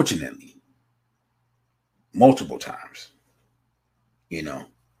 unfortunately, multiple times,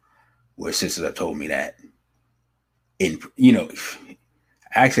 where sisters have told me that.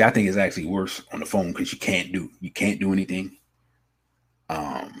 Actually, I think it's actually worse on the phone because you can't do anything.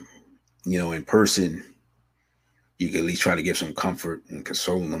 In person, you can at least try to give some comfort and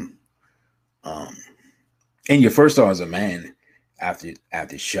console them. And your first thought as a man after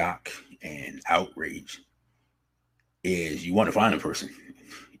shock and outrage is you want to find a person,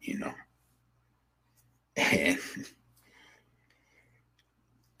 and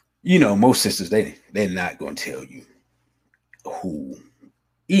most sisters, they're not going to tell you who,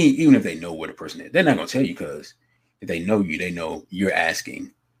 even if they know where the person is, they're not going to tell you, because if they know you, they know you're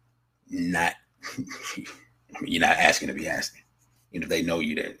asking, not you're not asking to be asking. If they know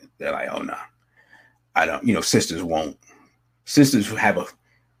you, they're like, oh no, I don't. Sisters won't. Sisters have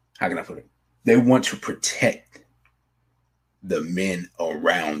how can I put it? They want to protect the men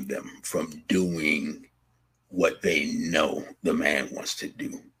around them from doing what they know the man wants to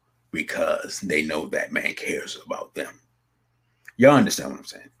do, because they know that man cares about them. Y'all understand what I'm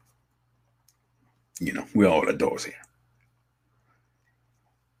saying? We're all adults here.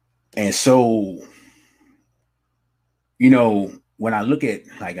 And so, when I look at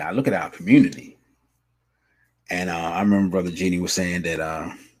our community, and I remember Brother Genie was saying that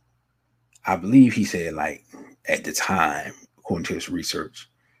I believe he said, like, at the time, according to his research,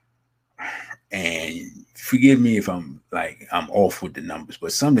 And forgive me if I'm off with the numbers,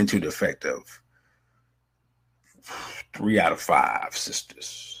 but something to the effect of 3 out of 5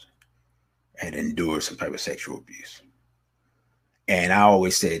 sisters had endured some type of sexual abuse. And I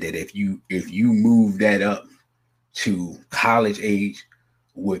always said that if you move that up to college age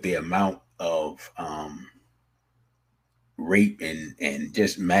with the amount of rape and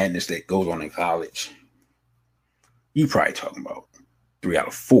just madness that goes on in college, you probably talking about 3 out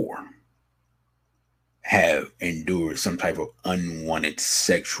of 4 have endured some type of unwanted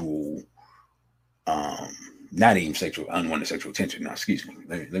sexual, not even sexual, unwanted sexual attention. Now, excuse me.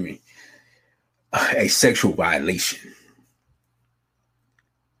 Let me a sexual violation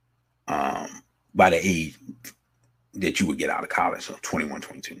by the age that you would get out of college, so 21,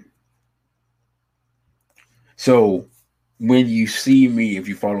 22. So when you see me, if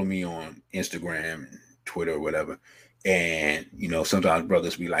you follow me on Instagram and Twitter or whatever, and sometimes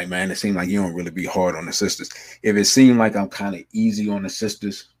brothers be like, man, it seems like you don't really be hard on the sisters. If it seemed like I'm kind of easy on the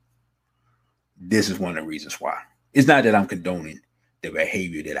sisters, this is one of the reasons why. It's not that I'm condoning the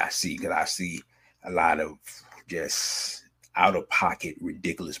behavior that I see, because I see a lot of just out of pocket,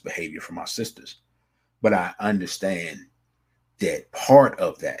 ridiculous behavior from our sisters. But I understand that part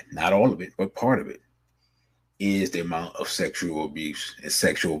of that, not all of it, but part of it, is the amount of sexual abuse and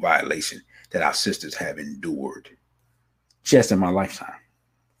sexual violation that our sisters have endured just in my lifetime.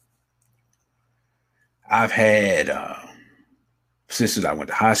 I've had sisters I went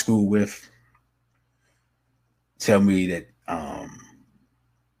to high school with tell me that,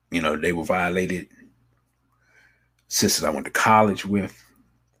 they were violated. Sisters I went to college with.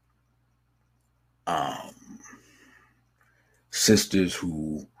 Sisters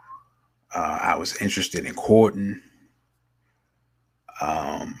who I was interested in courting.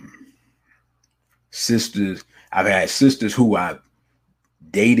 I've had sisters who I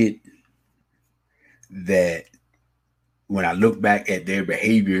dated that when I look back at their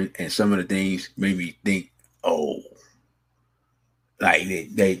behavior and some of the things made me think, oh, like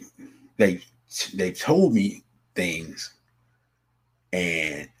they told me things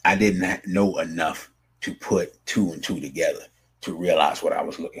and I didn't know enough to put 2 and 2 together to realize what I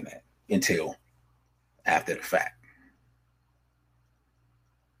was looking at until after the fact.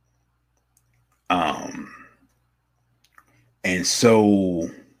 And so,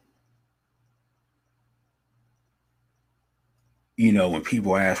 when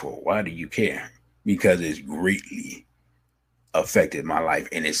people ask, well, why do you care? Because it's greatly affected my life.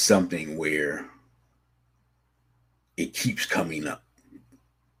 And it's something where it keeps coming up,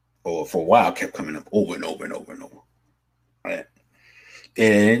 or for a while kept coming up over and over and over and over. Right.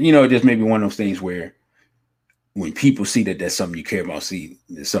 And, it just may be one of those things where when people see that that's something you care about, see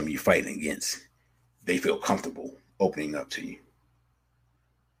there's something you're fighting against, they feel comfortable opening up to you.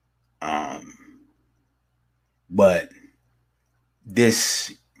 But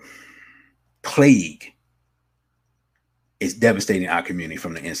this plague is devastating our community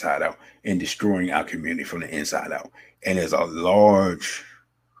from the inside out and destroying our community from the inside out. And there's a large,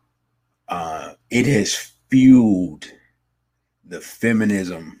 it has fueled the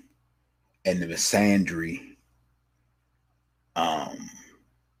feminism and the misandry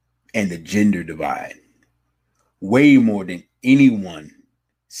and the gender divide way more than anyone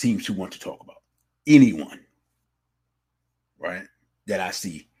seems to want to talk about. Anyone, right? That I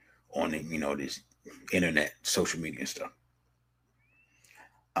see on this internet, social media and stuff.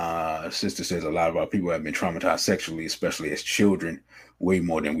 Sister says a lot of our people have been traumatized sexually, especially as children, way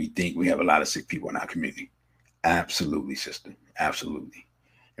more than we think. We have a lot of sick people in our community. Absolutely, sister. Absolutely.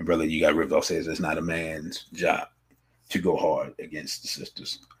 And brother, you got ripped off says it's not a man's job to go hard against the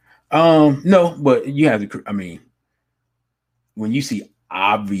sisters. No, but you have to, when you see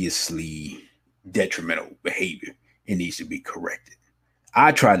obviously detrimental behavior, it needs to be corrected.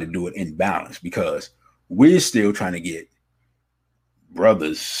 I try to do it in balance because we're still trying to get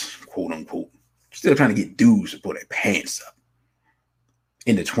brothers, quote unquote, still trying to get dudes to put their pants up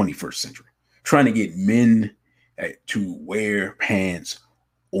in the 21st century, trying to get men to wear pants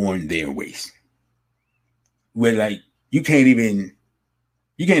on their waist. Where you can't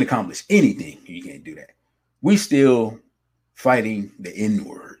accomplish anything. You can't do that. We still fighting the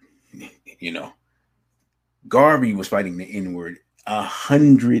N-word. Garvey was fighting the N-word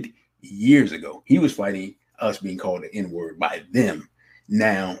 100 years ago. He was fighting us being called the N-word by them.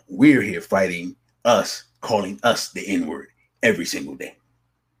 Now we're here fighting us, calling us the N-word every single day.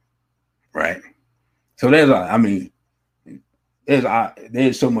 Right? So there's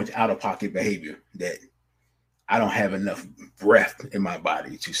so much out-of-pocket behavior that I don't have enough breath in my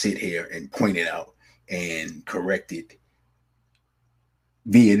body to sit here and point it out and correct it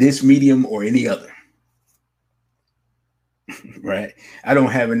via this medium or any other. Right? I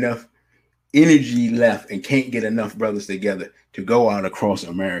don't have enough energy left and can't get enough brothers together to go out across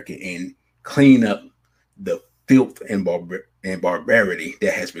America and clean up the filth and barbarity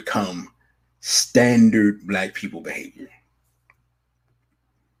that has become standard black people behavior,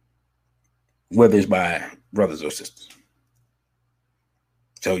 whether it's by brothers or sisters.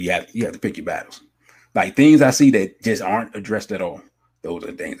 So you have to pick your battles. Like things I see that just aren't addressed at all, those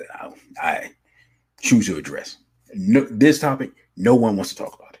are things that I choose to address. No, this topic, no one wants to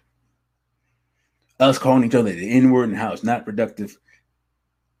talk about it. Us calling each other the N-word and how it's not productive.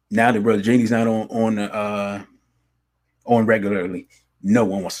 Now that Brother Janie's not on regularly, no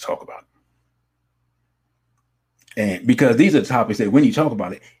one wants to talk about it. And because these are the topics that when you talk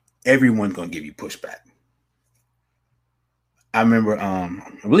about it, everyone's gonna give you pushback. I remember I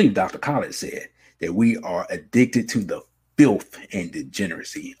believe Dr. Collins said that we are addicted to the filth and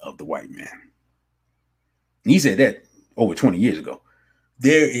degeneracy of the white man. And he said that over 20 years ago.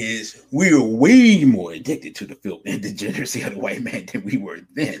 We are way more addicted to the filth and degeneracy of the white man than we were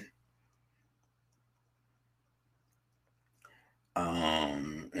then.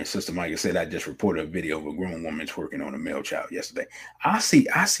 And Sister Micah said, I just reported a video of a grown woman twerking on a male child yesterday. I see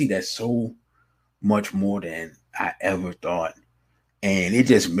that so much more than I ever thought. And it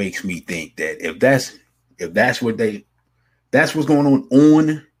just makes me think that if that's what's going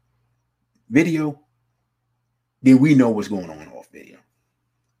on video, then we know what's going on off video.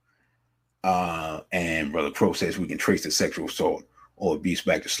 And Brother Crow says we can trace the sexual assault or abuse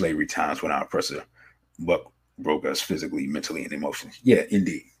back to slavery times when our oppressor broke us physically, mentally, and emotionally. Yeah,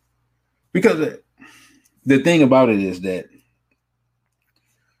 indeed. Because the thing about it is that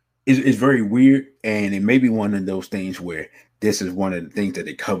it's very weird, and it may be one of those things where this is one of the things that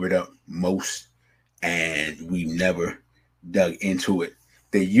they covered up most, and we never dug into it.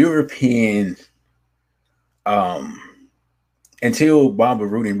 The European, until Baba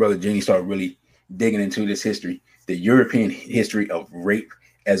Rudy and Brother Jenny started really digging into this history, the European history of rape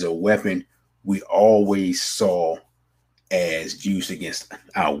as a weapon, we always saw as used against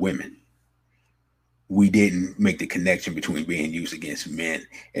our women. We didn't make the connection between being used against men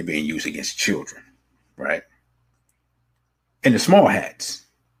and being used against children, right? And the small hats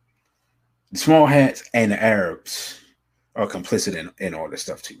and the Arabs are complicit in all this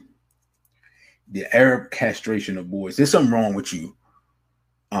stuff too. The Arab castration of boys. There's something wrong with you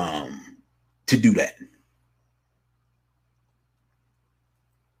to do that.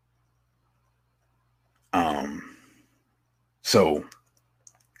 So,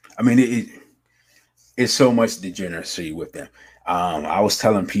 I mean, it's so much degeneracy with them. I was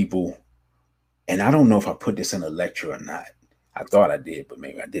telling people, and I don't know if I put this in a lecture or not. I thought I did, but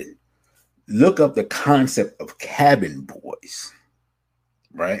maybe I didn't. Look up the concept of cabin boys,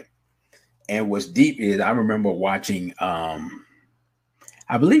 right? And what's deep is I remember watching, I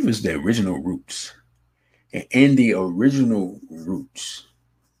believe it's the original Roots. And in the original Roots,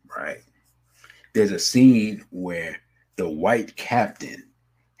 right, there's a scene where the white captain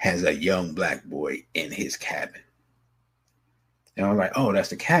has a young black boy in his cabin. And I was like, oh, that's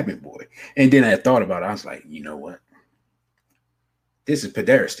the cabin boy. And then I thought about it. I was like, you know what? This is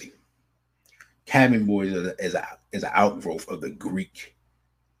pederasty. Cabin boys is an outgrowth of the Greek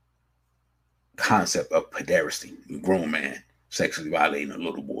concept of pederasty, a grown man sexually violating a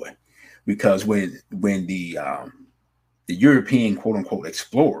little boy. Because when the European quote unquote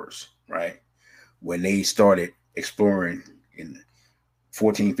explorers, right, when they started exploring in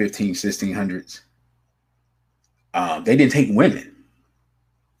 14, 15, 1600s, they didn't take women.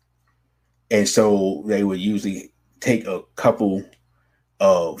 And so they would usually take a couple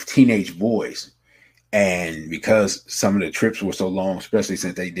of teenage boys. And because some of the trips were so long, especially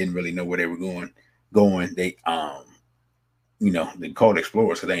since they didn't really know where they were going, they they called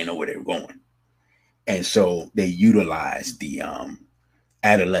explorers because they didn't know where they were going. And so they utilized the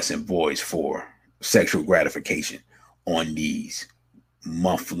adolescent boys for sexual gratification on these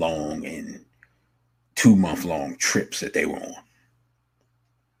month-long and 2-month-long trips that they were on.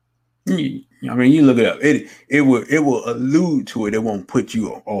 I mean, you look it up. It will allude to it. It won't put you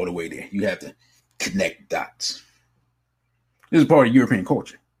all the way there. You have to connect dots. This is part of European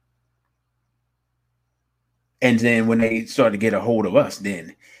culture. And then when they started to get a hold of us,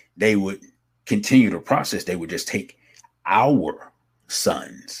 then they would continue the process. They would just take our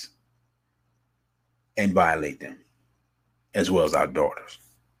sons and violate them, as well as our daughters.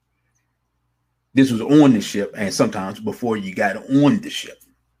 This was on the ship, and sometimes before you got on the ship.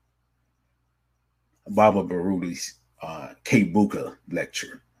 Baba Barudi's K-Buka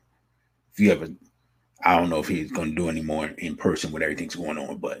lecture. If you ever I don't know if he's going to do any more in person with everything's going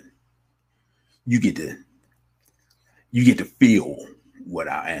on, but you get to feel what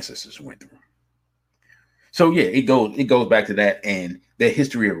our ancestors went through. So yeah, it goes back to that, and the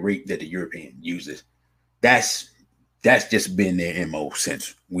history of rape that the European uses. That's just been their MO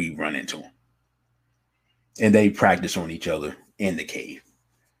since we run into them, and they practice on each other in the cave,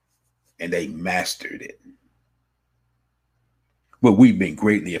 and they mastered it. But we've been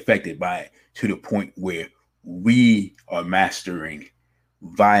greatly affected by it to the point where we are mastering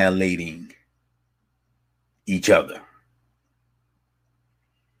violating each other.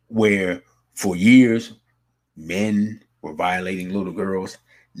 Where for years men were violating little girls,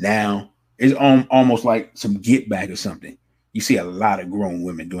 now it's almost like some get back or something. You see a lot of grown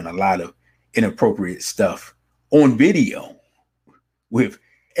women doing a lot of inappropriate stuff on video with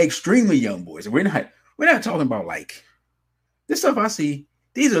extremely young boys. We're not talking about like this stuff I see.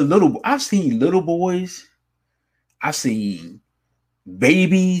 These are little. I've seen little boys. I've seen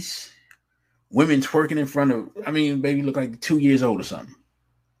babies, women twerking in front of. I mean, baby look like 2 years old or something.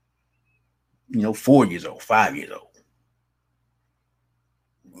 4 years old, 5 years old.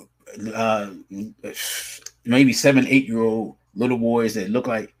 Maybe 7, 8-year-old little boys that look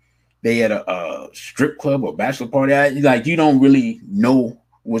like they at a strip club or bachelor party. Like you don't really know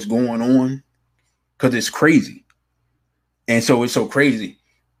what's going on because it's crazy. And so it's so crazy,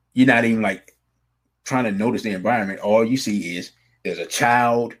 you're not even like trying to notice the environment. All you see is there's a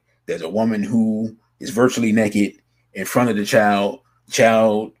child, there's a woman who is virtually naked in front of the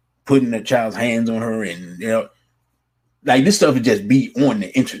child putting the child's hands on her, and like this stuff would just be on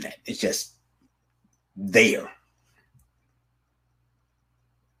the internet. It's just there.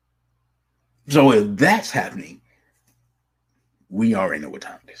 So if that's happening, we already know what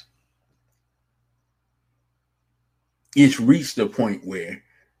time it is. It's reached a point where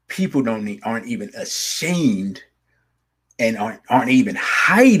people aren't even ashamed and aren't even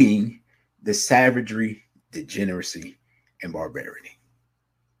hiding the savagery, degeneracy, and barbarity.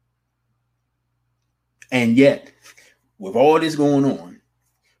 And yet, with all this going on,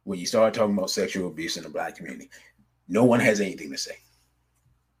 when you start talking about sexual abuse in the Black community, no one has anything to say.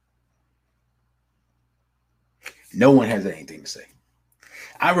 No one has anything to say.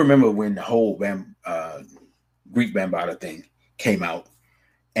 I remember when the whole Greek Bambaataa thing came out,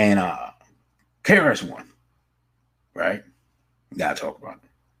 and KRS-One, right? Gotta talk about it.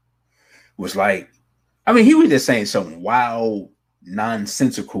 Was like, I mean, he was just saying some wild,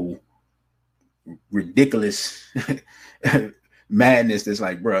 nonsensical, ridiculous madness that's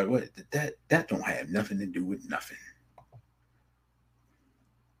like, bro, what that don't have nothing to do with nothing.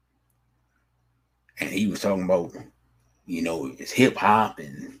 And he was talking about, it's hip hop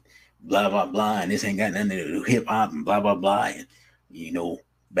and blah blah blah, and this ain't got nothing to do with hip hop and blah blah blah. And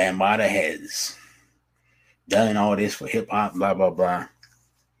Bambaataa has done all this for hip hop, blah blah blah.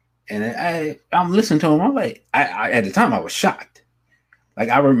 And I'm listening to him. I'm like, I at the time I was shocked. Like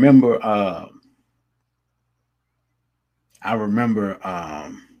I remember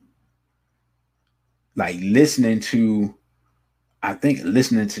like listening to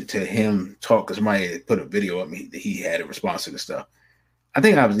him talk, because somebody had put a video of me that he had a response to the stuff. I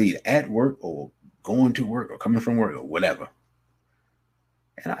think I was either at work or going to work or coming from work or whatever.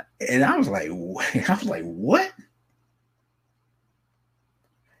 And I was like, what?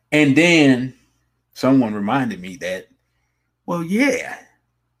 And then someone reminded me that, well, yeah,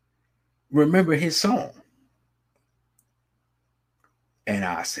 remember his song? And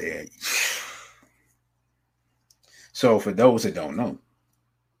I said, so for those that don't know,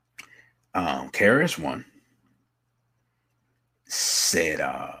 KRS-One said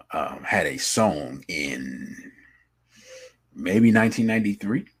had a song in maybe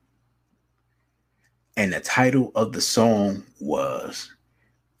 1993, and the title of the song was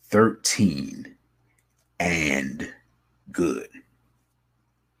 13 and Good.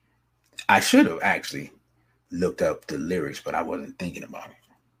 I should have actually looked up the lyrics, but I wasn't thinking about it.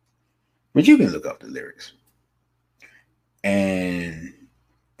 But you can look up the lyrics. And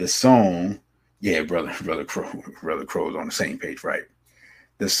the song, yeah, brother Crow's on the same page, right?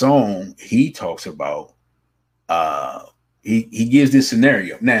 The song, he talks about, he gives this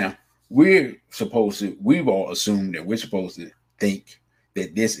scenario. Now, we've all assumed that we're supposed to think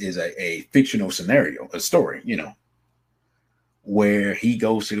that this is a fictional scenario, a story, where he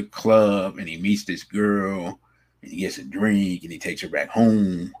goes to the club and he meets this girl and he gets a drink and he takes her back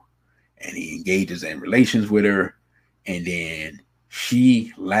home and he engages in relations with her. And then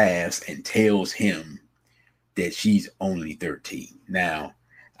she laughs and tells him that she's only 13. Now,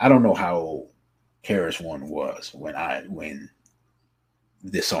 I don't know how old KRS-One was when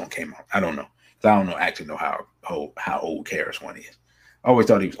this song came out. I don't know. So I don't know actually know how old KRS-One is. I always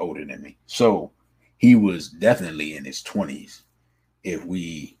thought he was older than me. So he was definitely in his 20s.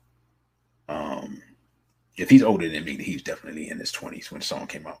 Um if he's older than me, he's definitely in his 20s when the song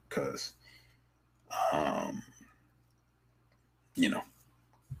came out. Cause um you know.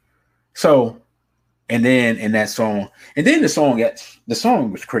 So and then in that song, and then the song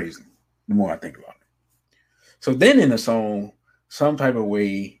was crazy, the more I think about it. So then in the song, some type of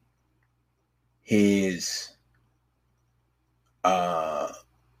way, his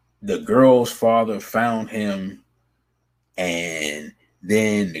the girl's father found him, and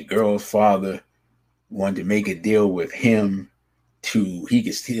then the girl's father wanted to make a deal with him to he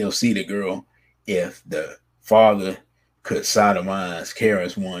could still see the girl if the father could sodomize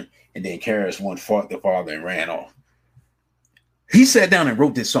KRS-One, and then KRS-One fought the father and ran off. He sat down and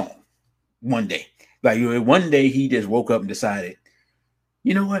wrote this song one day. Like one day he just woke up and decided,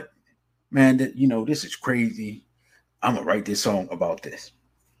 you know what, man, this is crazy. I'm gonna write this song about this.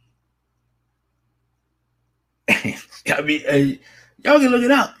 I mean, y'all can look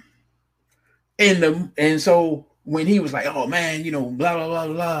it up. And so when he was like, oh man, blah blah blah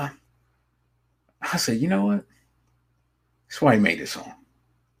blah, I said, you know what? That's why he made this song.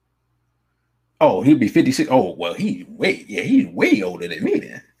 Oh, he'll be 56. Oh, well, he's way older than me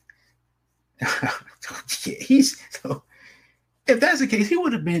then. Yeah, so if that's the case, he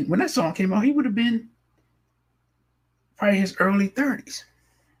would have been, when that song came out, he would have been probably his early 30s.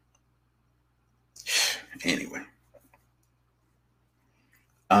 Anyway.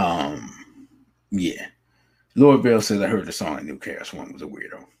 Yeah. Lord Bell says, I heard the song and knew KRS-One was a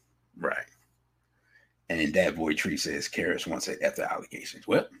weirdo. Right. And that boy Tree says KRS-One said F the allegations.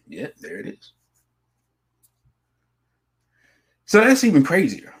 Well, yeah, there it is. So that's even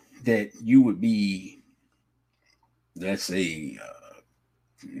crazier that you would be, let's say,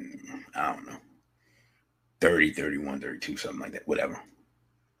 I don't know, 30, 31, 32, something like that, whatever.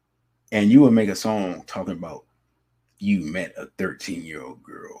 And you would make a song talking about you met a 13-year-old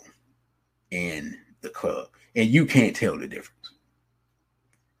girl in the club and you can't tell the difference.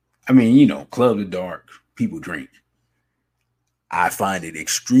 I mean, clubs are dark, people drink. I find it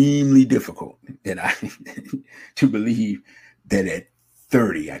extremely difficult to believe that at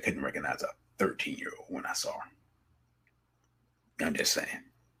 30 I couldn't recognize a 13-year-old when I saw her. I'm just saying.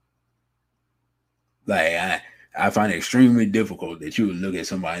 Like I find it extremely difficult that you would look at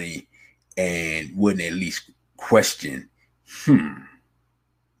somebody and wouldn't at least question,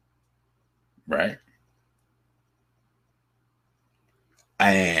 right?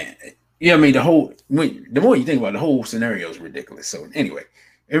 And I mean, the more you think about it, the whole scenario is ridiculous. So anyway,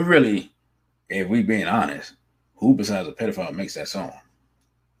 it really, if we being honest, who besides a pedophile makes that song?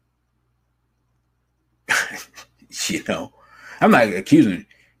 I'm not accusing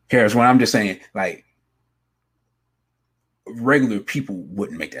KRS-One. I'm just saying, like, regular people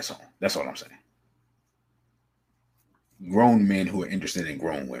wouldn't make that song. That's all I'm saying. Grown men who are interested in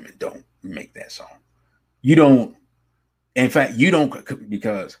grown women don't make that song. You don't. In fact, you don't,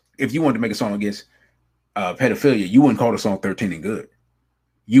 because if you wanted to make a song against pedophilia, you wouldn't call the song 13 and Good.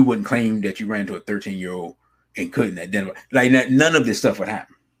 You wouldn't claim that you ran to a 13-year-old and couldn't identify. Like, none of this stuff would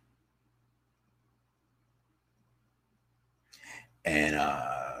happen. And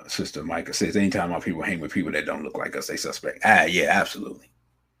Sister Micah says, anytime our people hang with people that don't look like us, they suspect. Yeah, absolutely.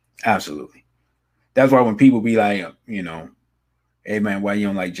 Absolutely. That's why when people be like, hey man, why you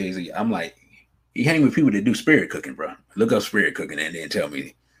don't like Jay-Z? I'm like, he hang with people that do spirit cooking, bro. Look up spirit cooking and then tell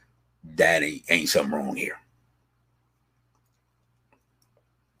me that ain't something wrong here.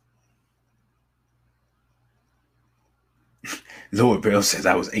 Lord Bell says,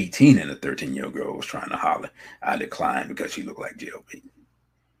 I was 18 and a 13-year-old girl was trying to holler. I declined because she looked like JLP.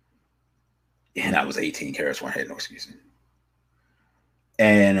 And I was 18. KRS-One had no excuses.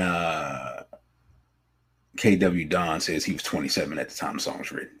 And KW Don says he was 27 at the time the song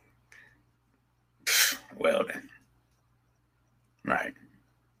was written. Well then. Right.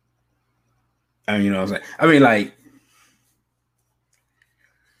 I mean, what I'm saying? I mean, like,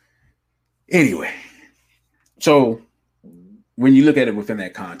 anyway. So when you look at it within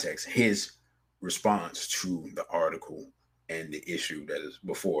that context, his response to the article and the issue that is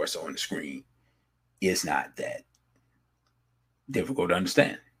before us on the screen is not that difficult to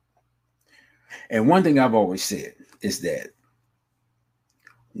understand. And one thing I've always said is that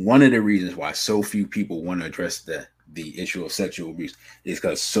one of the reasons why so few people want to address the issue of sexual abuse is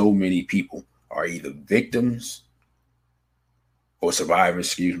because so many people are either victims or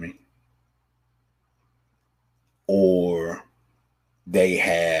survivors, or they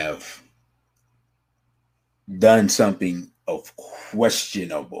have done something of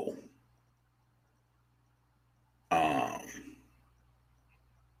questionable um,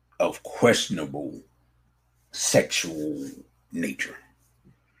 of questionable sexual nature.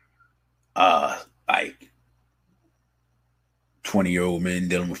 Like 20-year-old men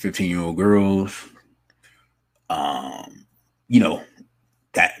dealing with 15-year-old girls. You know,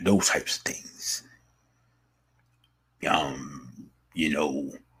 that those types of things. You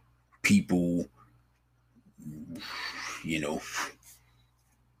know, people, you know,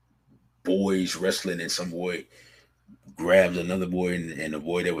 boys wrestling and some boy grabs another boy and the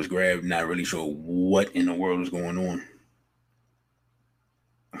boy that was grabbed not really sure what in the world is going on.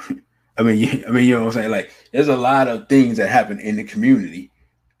 I mean, you know what I'm saying? Like, there's a lot of things that happen in the community,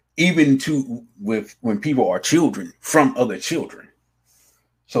 even to with when people are children from other children.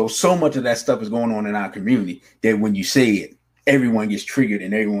 So much of that stuff is going on in our community that when you say it, everyone gets triggered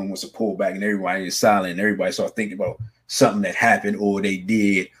and everyone wants to pull back and everybody is silent and everybody starts thinking about something that happened or they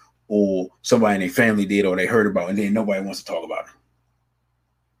did or somebody in their family did or they heard about and then nobody wants to talk about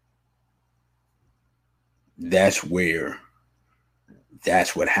it. That's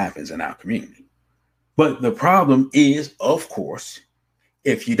what happens in our community. But the problem is, of course,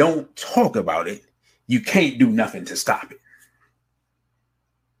 if you don't talk about it, you can't do nothing to stop it.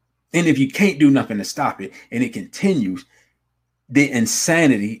 And if you can't do nothing to stop it and it continues, the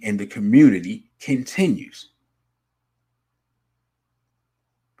insanity in the community continues.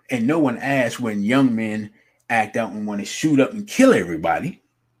 And no one asks when young men act out and want to shoot up and kill everybody,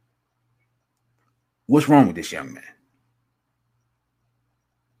 what's wrong with this young man?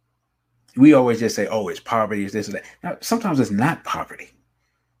 We always just say, oh, it's poverty, it's this or that. Now, sometimes it's not poverty.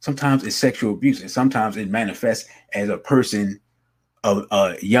 Sometimes it's sexual abuse. And sometimes it manifests as a person,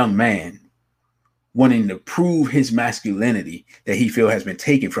 a young man, wanting to prove his masculinity that he feels has been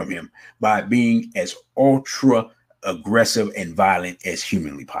taken from him by being as ultra aggressive and violent as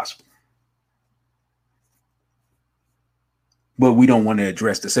humanly possible. But we don't want to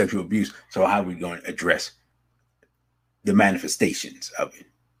address the sexual abuse. So how are we going to address the manifestations of it?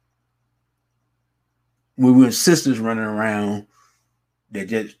 We were sisters running around that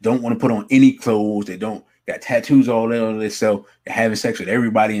just don't want to put on any clothes. They don't got tattoos all over themselves. They're having sex with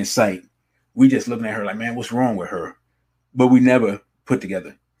everybody in sight. We just looking at her like, man, what's wrong with her? But we never put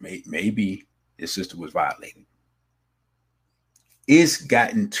together, maybe his sister was violated. It's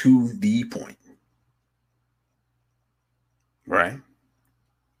gotten to the point, right?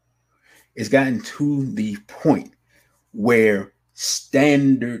 It's gotten to the point where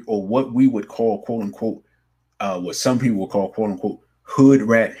standard or what we would call, quote unquote, what some people would call, quote unquote, hood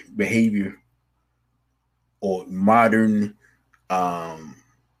rat behavior or modern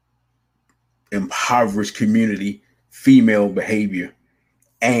impoverished community female behavior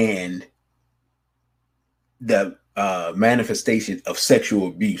and the manifestation of sexual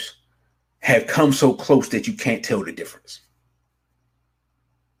abuse have come so close that you can't tell the difference.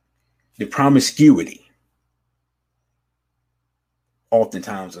 The promiscuity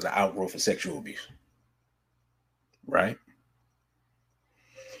oftentimes is the outgrowth of sexual abuse, right?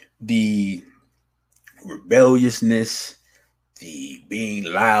 The rebelliousness, the being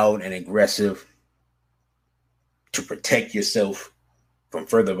loud and aggressive to protect yourself from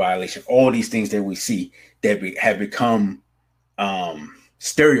further violation, all these things that we see that have become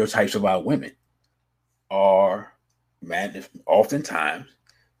stereotypes about women are oftentimes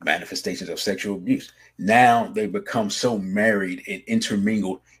manifestations of sexual abuse. Now they become so married and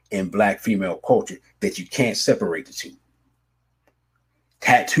intermingled in Black female culture that you can't separate the two.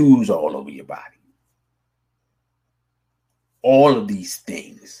 Tattoos all over your body. All of these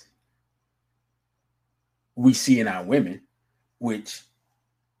things we see in our women, which,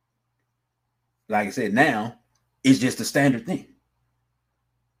 like I said, now is just a standard thing.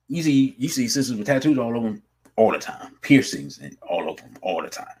 You see sisters with tattoos all over them all the time, piercings and all over them all the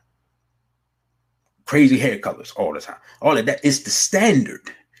time, crazy hair colors all the time. All of that is the standard.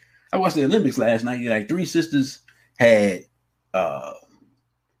 I watched the Olympics last night. Like 3 sisters had, I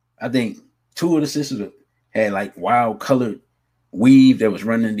think 2 of the sisters had like wild colored weave that was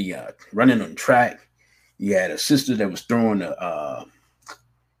running on track. You had a sister that was throwing a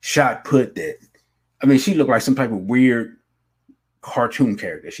shot put that, I mean, she looked like some type of weird cartoon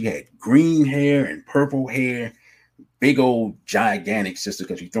character. She had green hair and purple hair, big old gigantic sister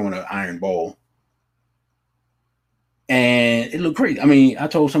because she's throwing an iron ball. And it looked crazy. I mean, I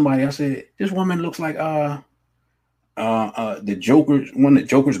told somebody, I said, this woman looks like the Joker, one of the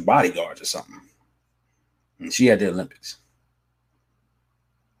Joker's bodyguards or something. And she had the Olympics.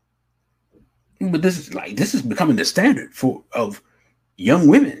 But this is becoming the standard of young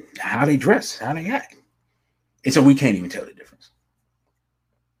women, how they dress, how they act. And so we can't even tell the difference.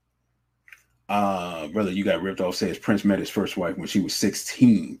 Brother, you got ripped off. Says Prince met his first wife when she was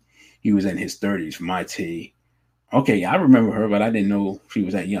 16. He was in his 30s. Maite. Okay, I remember her, but I didn't know she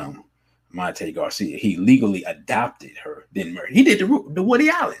was that young. Maite Garcia. He legally adopted her, then married. He did the Woody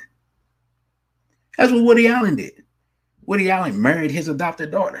Allen. That's what Woody Allen did. Woody Allen married his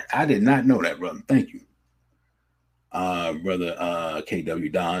adopted daughter. I did not know that, brother. Thank you. Brother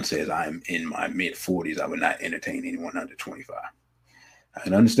KW Don says, I'm in my mid 40s. I would not entertain anyone under 25. I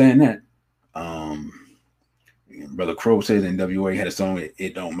can understand that. Brother Crow says NWA had a song,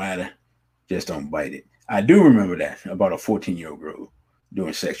 It Don't Matter, Just Don't Bite It. I do remember that about a 14-year-old girl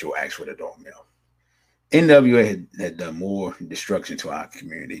doing sexual acts with a dog male. NWA had done more destruction to our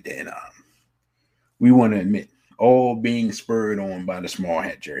community than we want to admit, all being spurred on by the small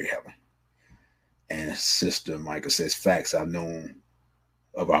hat Jerry Heller. And Sister Michael says, facts I've known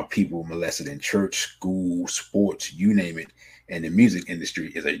of our people molested in church, school, sports, you name it. And the music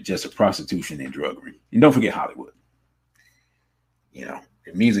industry is just a prostitution and drug ring. And don't forget Hollywood. You know,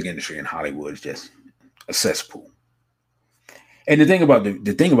 the music industry in Hollywood is just a cesspool. And the thing about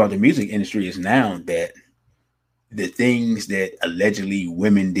the music industry is now that the things that allegedly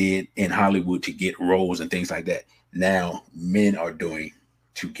women did in Hollywood to get roles and things like that, now men are doing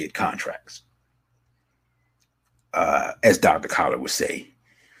to get contracts. As Dr. Collar would say,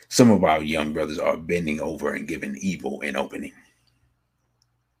 some of our young brothers are bending over and giving evil an opening.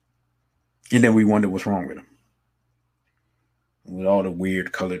 And then we wonder what's wrong with them. With all the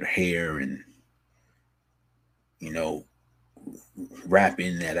weird colored hair and, you know,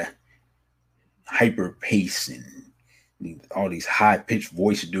 rapping at a hyper pace and all these high-pitched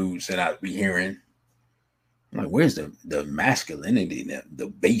voice dudes that I'd be hearing. I'm like, where's the masculinity, the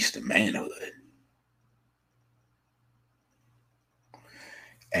base, the manhood?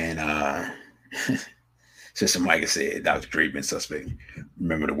 And Sister Micah said, Dr. Dre been suspect.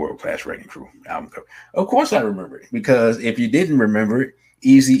 Remember the World Class Wrecking Crew album cover? Of course I remember it, because if you didn't remember it,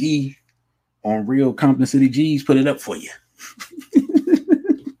 Eazy-E on Real Compton City G's put it up for you.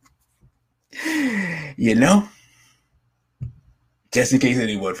 You know? Just in case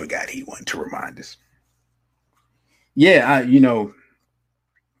anyone forgot, he wanted to remind us. Yeah,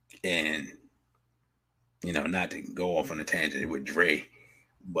 and not to go off on a tangent with Dre,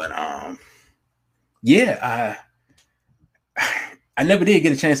 but yeah, I never did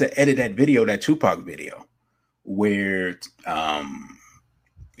get a chance to edit that video, that Tupac video, where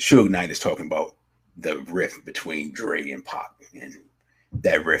Suge Knight is talking about the rift between Dre and Pac, and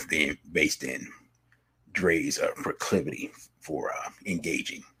that rift being based in Dre's proclivity for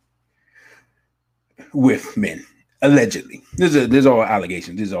engaging with men, allegedly. This is all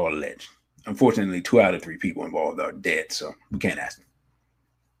allegations. This is all alleged. Unfortunately, 2 out of 3 people involved are dead, so we can't ask them.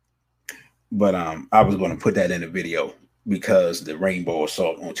 But I was going to put that in the video because the rainbow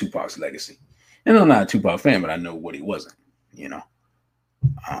assault on Tupac's legacy. And I'm not a Tupac fan, but I know what he wasn't,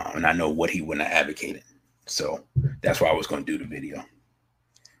 and I know what he wouldn't have advocated. So that's why I was going to do the video.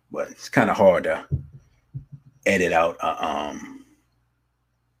 But it's kind of hard to edit out.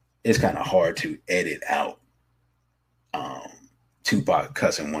 It's kind of hard to edit out Tupac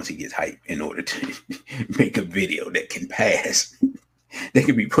cussing once he gets hyped in order to make a video that can pass. They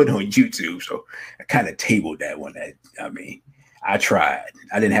can be put on YouTube. So I kind of tabled that one. I tried.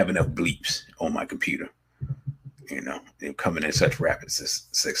 I didn't have enough bleeps on my computer. They're coming in such rapid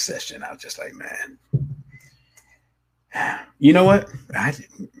succession. I was just like, man, you know what? I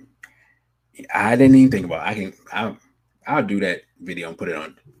didn't even think about it. I'll do that video and put it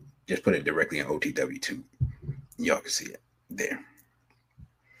directly on OTW2. Y'all can see it there.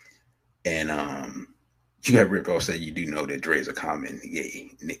 And you got ripped off. Say you do know that Dre is a common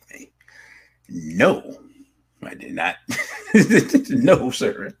gay nickname. No, I did not. No,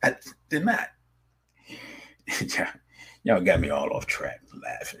 sir, I did not. Y'all got me all off track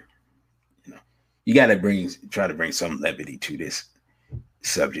laughing. You got to try to bring some levity to this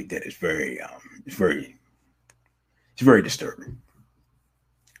subject that is very disturbing.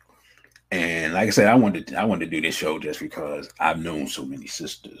 And like I said, I wanted to do this show just because I've known so many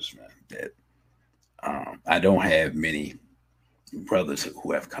sisters, man, that I don't have many brothers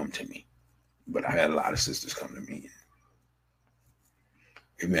who have come to me, but I had a lot of sisters come to me.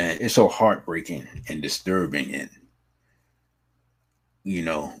 And man, it's so heartbreaking and disturbing, and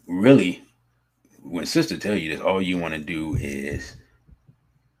really, when sister tell you this, all you want to do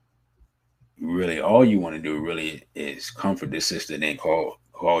is comfort this sister, and then call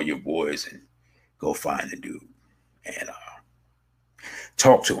your boys and go find a dude and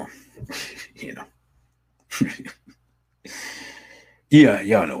talk to him. Yeah,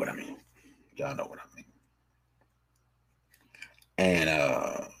 y'all know what I mean. And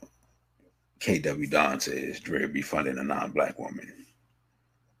KW Don says Dre be funding a non-black woman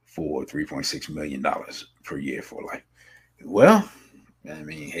for $3.6 million per year for life. Well, I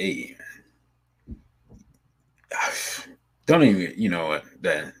mean, hey, don't even, you know what?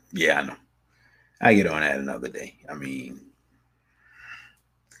 That, yeah, I know. I get on that another day. I mean,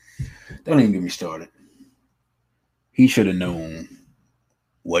 don't even get me started. He should have known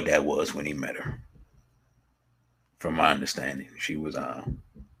what that was when he met her. From my understanding, she was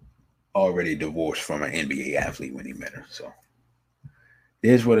already divorced from an NBA athlete when he met her. So it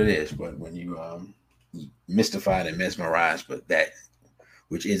is what it is. But when you mystified and mesmerized, but that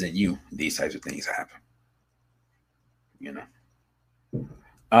which isn't you, these types of things happen. You know.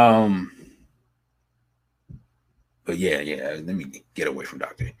 But yeah. Let me get away from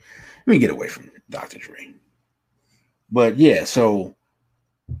Dr. Dre. But yeah, so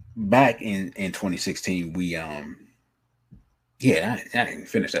back in 2016, we yeah, I didn't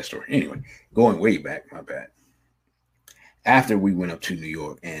finish that story. Anyway, going way back, my bad. After we went up to New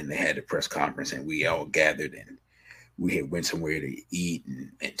York and they had the press conference and we all gathered and we had went somewhere to eat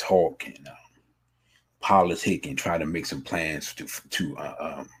and talk and politic and try to make some plans to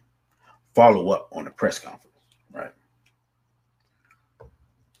follow up on the press conference, right?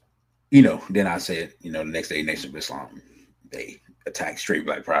 You know, then I said, you know, the next day, Nation of Islam, they attacked Straight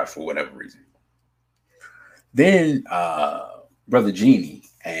Black Pride for whatever reason. Then Brother Genie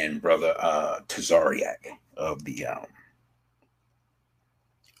and Brother Tazariak of the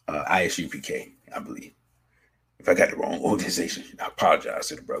ISUPK, I believe. If I got the wrong organization, I apologize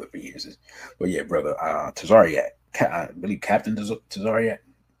to the brother for years. But yeah, Brother Tazariak, I believe Captain Tazariak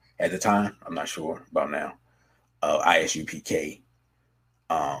at the time, I'm not sure about now, ISUPK.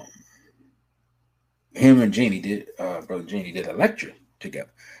 Him and Genie did, Brother Genie did a lecture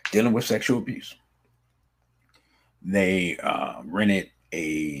together dealing with sexual abuse. They rented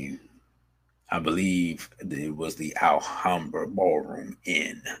I believe it was the Alhambra Ballroom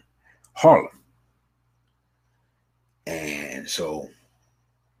in Harlem. And so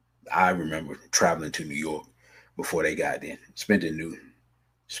I remember traveling to New York before they got there, spent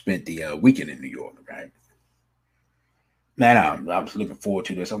the weekend in New York, right? Man, I was looking forward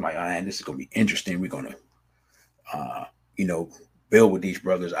to this. I'm like, man, this is going to be interesting. We're going to, build with these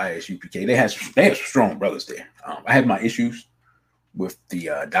brothers, ISUPK. They have strong brothers there. I had my issues with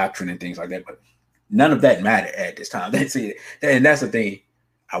the doctrine and things like that, but none of that mattered at this time. That's it. And that's the thing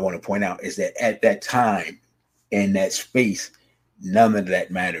I want to point out is that at that time, in that space, none of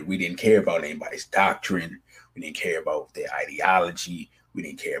that mattered. We didn't care about anybody's doctrine. We didn't care about their ideology. We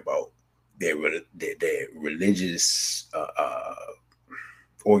didn't care about their religious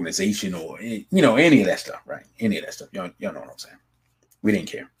organization or any of that stuff, right? Any of that stuff. Y'all know what I'm saying. We didn't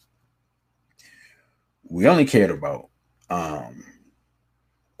care. We only cared about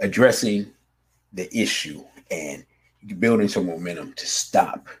addressing the issue and building some momentum to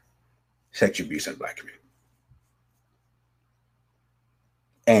stop sexual abuse in the Black community.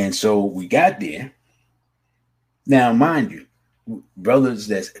 And so we got there. Now, mind you, brothers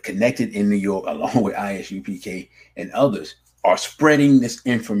that's connected in New York, along with ISUPK and others, are spreading this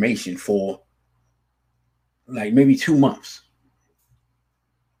information for like maybe 2 months.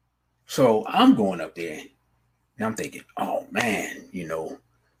 So I'm going up there and I'm thinking, oh man,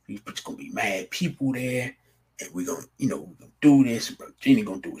 there's gonna be mad people there, and we're gonna, we're gonna do this. Brother Genie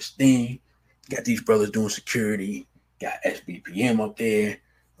gonna do his thing. Got these brothers doing security. Got SBPM up there. You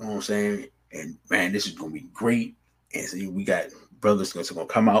know what I'm saying? And man, this is gonna be great. And so we got brothers that's gonna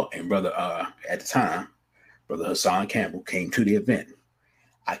come out. And brother, at the time, Brother Hassan Campbell came to the event.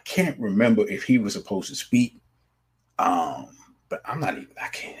 I can't remember if he was supposed to speak. But I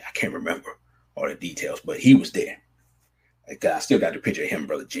can't remember all the details, but he was there. I still got the picture of him,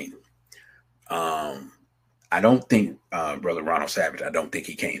 Brother Gene. I don't think Brother Ronald Savage, I don't think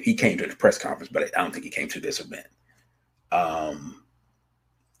he came. He came to the press conference, but I don't think he came to this event.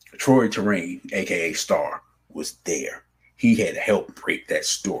 Troy Terrain, aka Star, was there. He had helped break that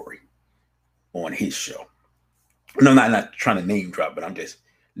story on his show. No, not trying to name drop, but I'm just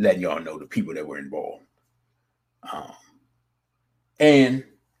letting y'all know the people that were involved. And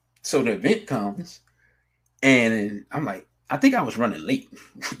so the event comes, and I'm like, I think I was running late,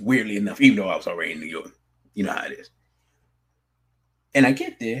 weirdly enough, even though I was already in New York. You know how it is. And I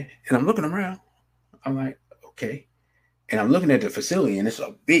get there, and I'm looking around. I'm like, okay. And I'm looking at the facility, and it's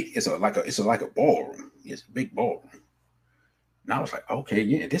like a ballroom. It's a big ballroom. And I was like, okay,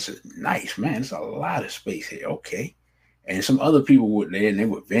 yeah, this is nice, man. There's a lot of space here. Okay. And some other people were there, and they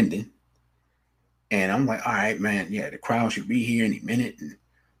were vending. And I'm like, all right, man, yeah, the crowd should be here any minute. And,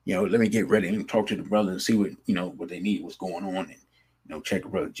 let me get ready and talk to the brother and see what they need, what's going on. And, check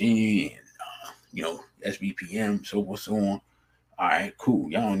with Brother Gene and SBPM, so forth, so on. All right,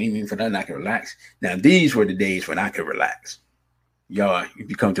 cool. Y'all don't need me for that. I can relax. Now, these were the days when I could relax. Y'all, if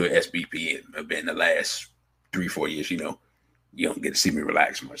you come to an SBP event in the last 3-4 years, you don't get to see me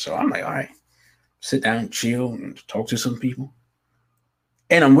relax much. So I'm like, all right, sit down, chill, and talk to some people.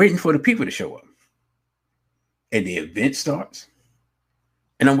 And I'm waiting for the people to show up. And the event starts.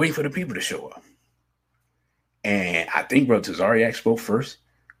 And I'm waiting for the people to show up. And I think Brother Tazariak spoke first.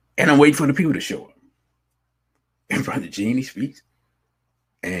 And I'm waiting for the people to show up. And Brother Genie speaks.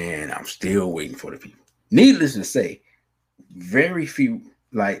 And I'm still waiting for the people. Needless to say, very few,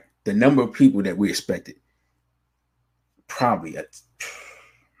 like the number of people that we expected, probably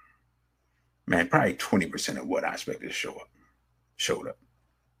 20% of what I expected to show up showed up.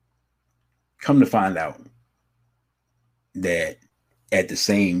 Come to find out that on the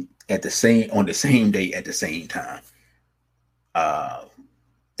same day at the same time,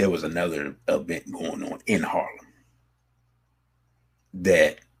 there was another event going on in Harlem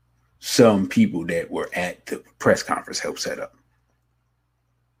that some people that were at the press conference helped set up,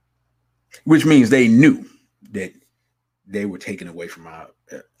 which means they knew that they were taken away from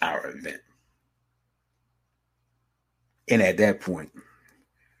our event. And at that point,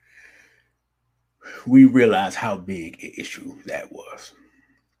 we realized how big an issue that was.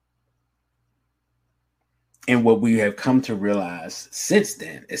 And what we have come to realize since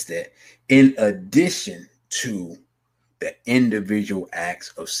then is that in addition to the individual acts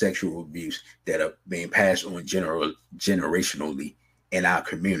of sexual abuse that are being passed on generationally in our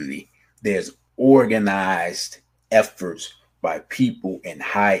community, there's organized efforts by people in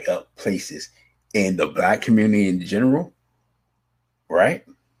high up places in the Black community in general, right?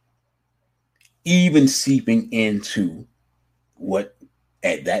 Even seeping into what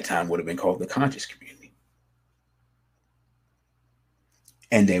at that time would have been called the conscious community.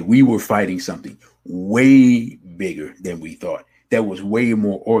 And that we were fighting something way bigger than we thought, that was way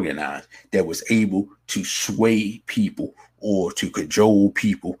more organized, that was able to sway people or to cajole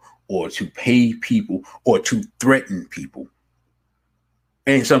people or to pay people or to threaten people.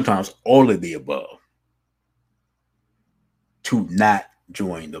 And sometimes all of the above, to not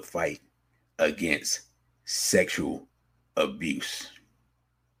join the fight against sexual abuse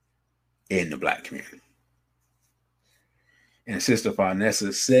in the Black community. And Sister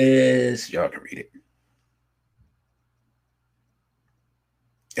Farnessa says, y'all can read it.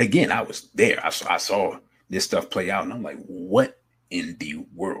 Again, I was there. I saw this stuff play out, and I'm like, what in the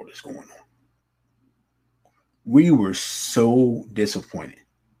world is going on? We were so disappointed.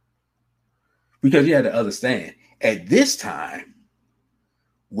 Because you had to understand, at this time,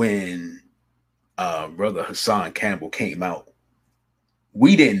 when Brother Hassan Campbell came out,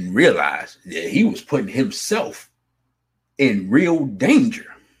 we didn't realize that he was putting himself in real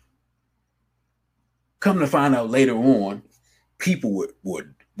danger. Come to find out later on, people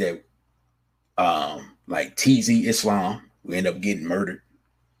would like TZ Islam, who ended up getting murdered,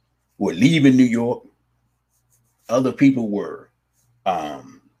 were leaving New York. Other people were,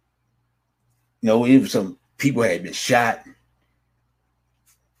 even some people had been shot.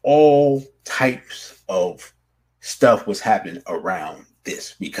 All types of stuff was happening around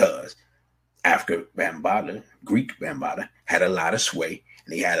this because Africa Bambaataa, Greek Bambaataa, had a lot of sway,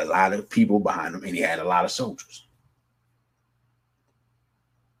 and he had a lot of people behind him, and he had a lot of soldiers.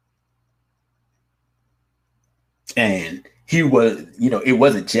 And he was, it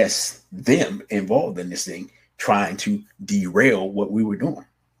wasn't just them involved in this thing trying to derail what we were doing.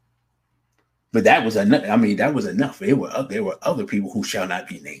 But that was enough. I mean, that was enough. There were other people who shall not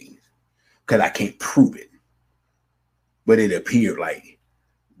be named because I can't prove it. But it appeared like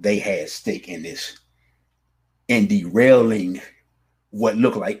they had stake in this and derailing what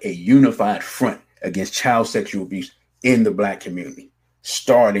looked like a unified front against child sexual abuse in the Black community,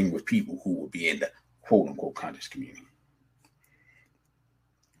 starting with people who would be in the quote unquote conscious community.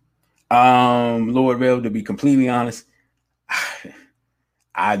 Lord Bell, to be completely honest,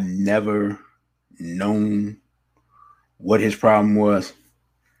 I've never known what his problem was.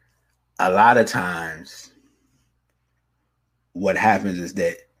 A lot of times what happens is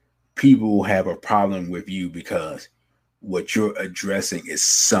that people have a problem with you because what you're addressing is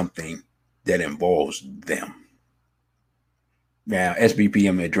something that involves them. Now,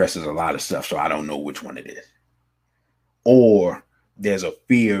 SBPM addresses a lot of stuff, so I don't know which one it is. Or there's a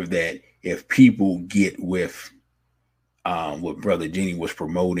fear that if people get with what Brother Genie was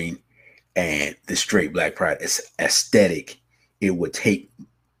promoting and the straight Black pride aesthetic, it would take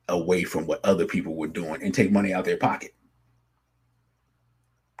away from what other people were doing and take money out their pocket.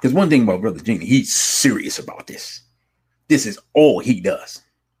 Because one thing about Brother Genie, he's serious about this. This is all he does.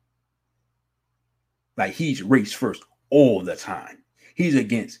 Like, he's race first all the time. He's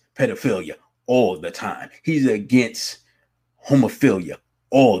against pedophilia all the time. He's against homophilia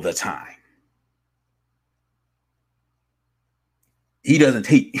all the time. He doesn't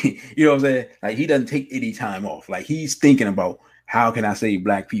take, you know what I'm saying? Like, he doesn't take any time off. Like, he's thinking about, how can I save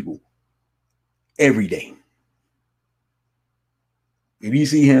black people every day? If you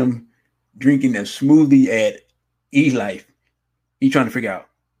see him drinking a smoothie at E-Life, he's trying to figure out,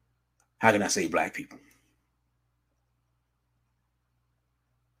 how can I save black people?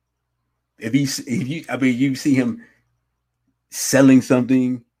 If you see him selling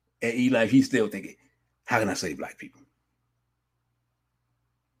something at E-Life, he's still thinking, how can I save black people?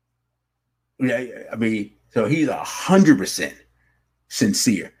 I mean, so he's 100%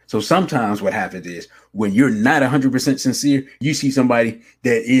 sincere. So sometimes what happens is, when you're not 100% sincere, you see somebody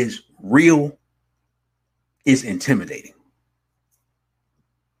that is real, it's intimidating.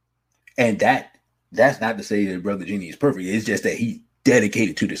 And that's not to say that Brother Genie is perfect. It's just that he's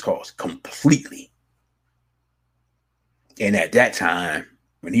dedicated to this cause completely. And at that time,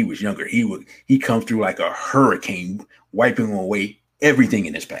 when he was younger, he comes through like a hurricane, wiping away everything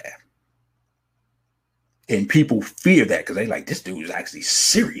in his path. And people fear that, because they like, this dude is actually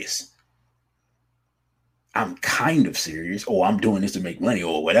serious. I'm kind of serious, or I'm doing this to make money,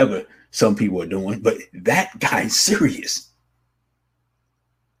 or whatever some people are doing, but that guy's serious.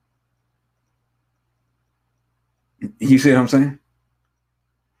 You see what I'm saying?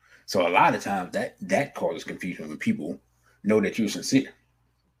 So a lot of times that causes confusion when people know that you're sincere.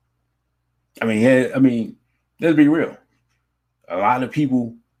 I mean, let's be real.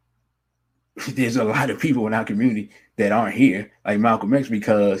 There's a lot of people in our community that aren't here, like Malcolm X,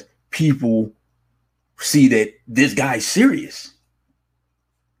 because people see that this guy's serious.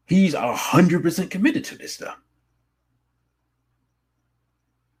 He's 100% committed to this stuff.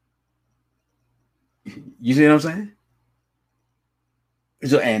 You see what I'm saying?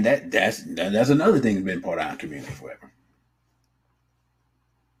 So, and that's another thing that's been part of our community forever.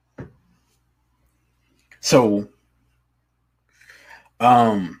 So,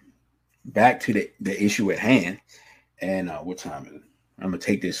 back to the issue at hand, and what time is it? I'm gonna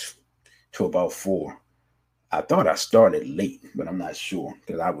take this to about 4. I thought I started late, but I'm not sure,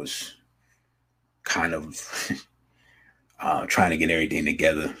 because I was kind of trying to get everything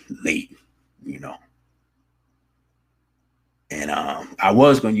together late, you know. And I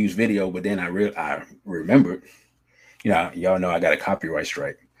was going to use video, but then I remembered, y'all know I got a copyright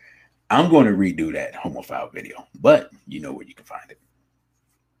strike. I'm going to redo that homophile video, but you know where you can find it.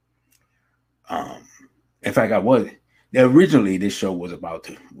 In fact, originally this show was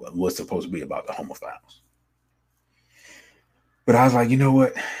supposed to be about the homophiles. But I was like, you know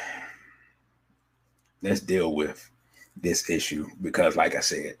what? Let's deal with this issue, because, like I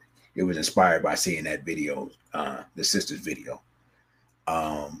said, it was inspired by seeing that video, the sister's video.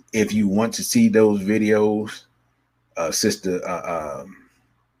 If you want to see those videos, Sister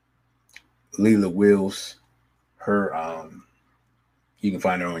Leela Wills, you can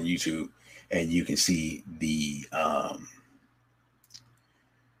find her on YouTube, and you can see the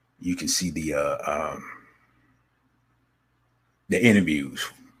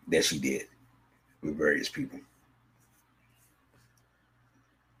interviews that she did with various people.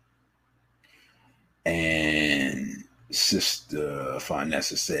 And Sister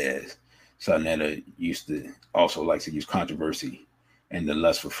Farnessa says Sarnetta also likes to use controversy and the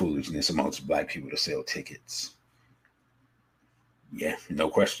lust for foolishness amongst black people to sell tickets. Yeah,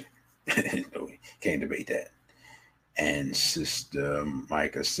 no question. No, can't debate that. And Sister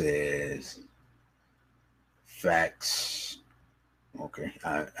Micah says facts. Okay,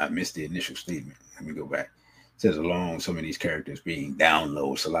 I missed the initial statement. Let me go back. It says, along some of these characters being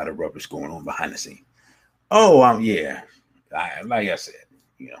downloads, a lot of rubbish going on behind the scenes. Oh, yeah. Like I said,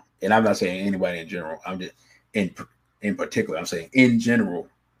 and I'm not saying anybody in general. I'm just in particular. I'm saying in general,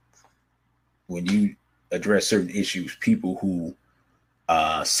 when you address certain issues, people who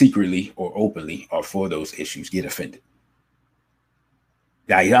secretly or openly are for those issues get offended.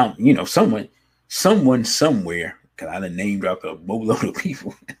 Someone somewhere, because I done named out a boatload of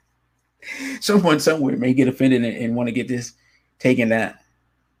people. Someone somewhere may get offended and want to get this taken down.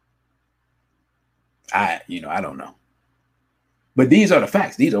 I don't know. But these are the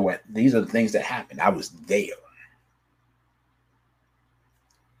facts. These are the things that happened. I was there.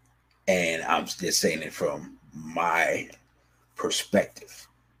 And I'm just saying it from my perspective.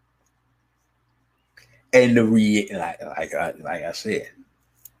 And like I said,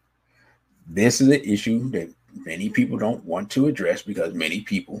 this is an issue that many people don't want to address, because many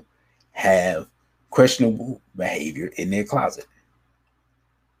people have questionable behavior in their closet.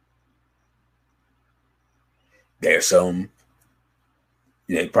 There's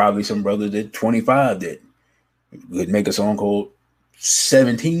probably some brothers at 25 that would make a song called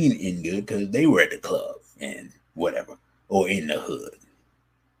 17 in good because they were at the club and whatever, or in the hood.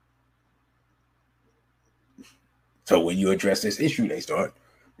 So when you address this issue, they start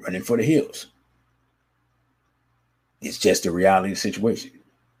running for the hills. It's just the reality of the situation.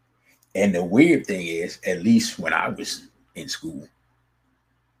 And the weird thing is, at least when I was in school,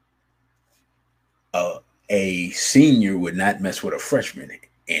 a senior would not mess with a freshman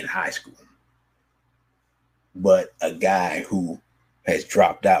in high school. But a guy who has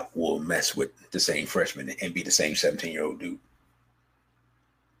dropped out will mess with the same freshman and be the same 17-year-old dude.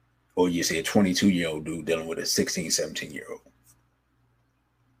 Or you see a 22-year-old dude dealing with a 16, 17-year-old.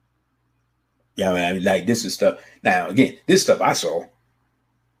 Yeah, I mean, like this is stuff. Now, again, this stuff I saw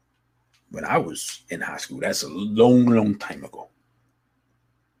when I was in high school. That's a long, long time ago.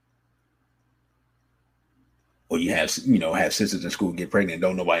 Or you have sisters in school get pregnant and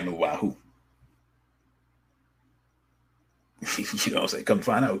don't nobody know why who. You know what I'm saying? Come to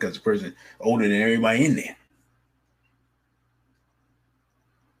find out because the person older than everybody in there.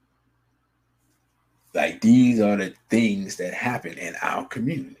 Like these are the things that happen in our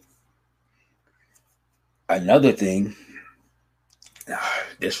community. Another thing,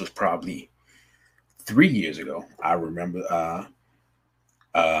 this was probably 3 years ago. I remember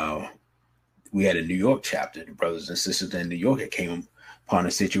we had a New York chapter. The brothers and sisters in New York had came upon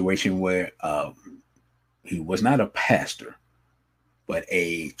a situation where he was not a pastor, but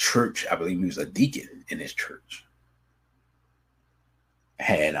a church, I believe he was a deacon in his church,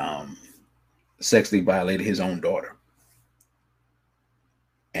 had sexually violated his own daughter.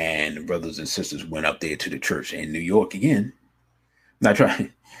 And the brothers and sisters went up there to the church in New York again. Not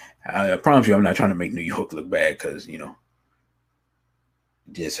trying, I promise you, I'm not trying to make New York look bad because,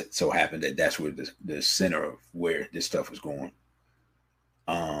 just so happened that that's where the center of where this stuff was going.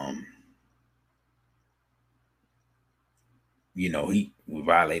 He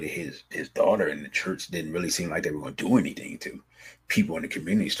violated his daughter, and the church didn't really seem like they were going to do anything to. People in the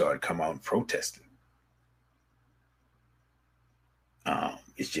community started coming out and protesting.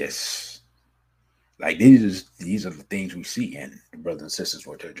 It's just like these are the things we see, and the brothers and sisters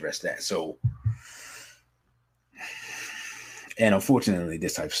were to address that. So, and unfortunately,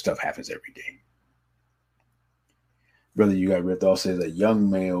 this type of stuff happens every day. Brother, you got ripped off says a young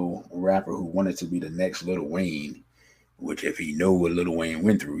male rapper who wanted to be the next Lil Wayne, which if he knew what Lil Wayne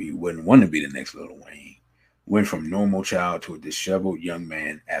went through, he wouldn't want to be the next Lil Wayne, went from normal child to a disheveled young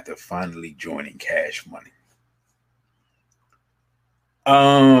man after finally joining Cash Money.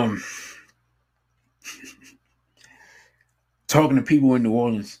 Talking to people in New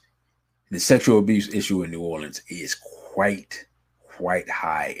Orleans, the sexual abuse issue in New Orleans is quite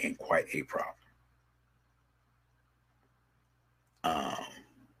high and quite a problem.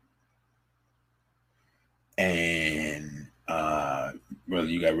 Brother,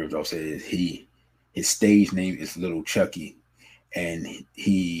 you got ripped off says his stage name is Little Chucky, and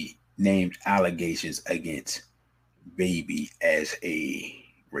he named allegations against Baby as a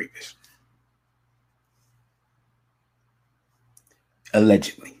rapist.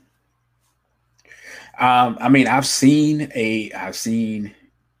 Allegedly. I mean, I've seen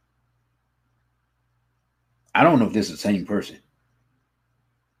I don't know if this is the same person,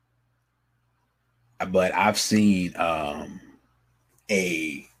 but I've seen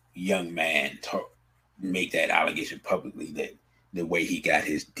a young man make that allegation publicly that the way he got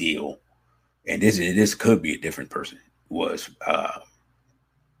his deal, and this could be a different person, was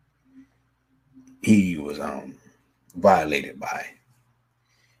he was violated by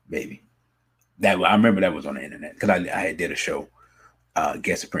Baby. That I remember that was on the internet because I did a show,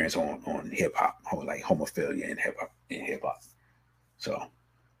 guest appearance on hip hop, like homophilia and hip hop. So,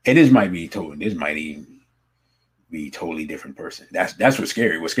 and this might even be a totally different person. That's what's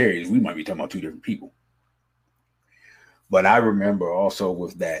scary. What's scary is we might be talking about two different people. But I remember also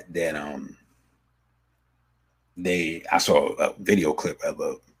with that I saw a video clip of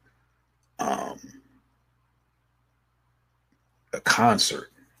a concert,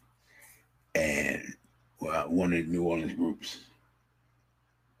 and one of the New Orleans groups,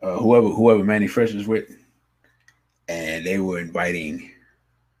 whoever Mannie Fresh was with, and they were inviting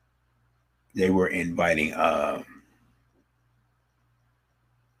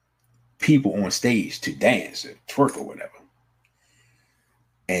people on stage to dance or twerk or whatever.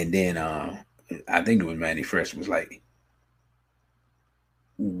 And then I think it was Mannie Fresh was like,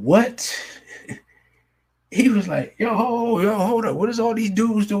 what? He was like, yo, hold up. What is all these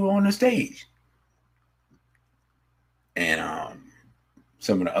dudes doing on the stage? And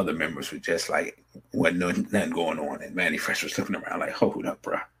some of the other members were just like, wasn't nothing going on. And Manny Fresh was looking around like, hold up,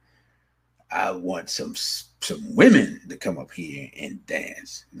 bro. I want some women to come up here and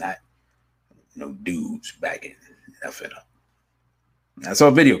dance, not no dudes backing nothing up. I saw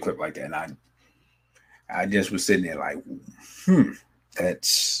a video clip like that, and I just was sitting there like,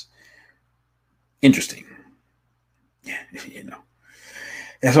 that's interesting. Yeah,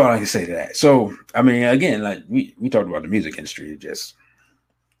 that's all I can say to that. So, I mean, again, like we talked about the music industry, it just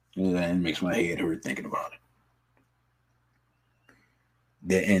makes my head hurt thinking about it.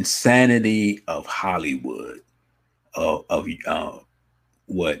 The insanity of Hollywood, of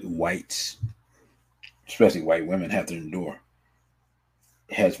what whites, especially white women, have to endure,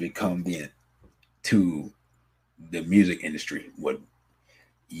 has become to the music industry what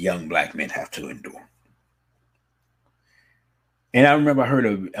young black men have to endure. And I remember I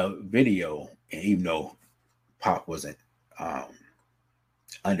heard a video, and even though Pop wasn't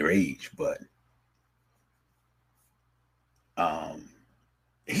underage, but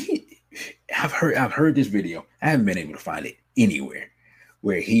I've heard this video. I haven't been able to find it anywhere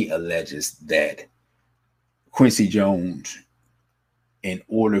where he alleges that Quincy Jones, in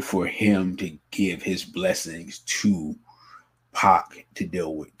order for him to give his blessings to Pac to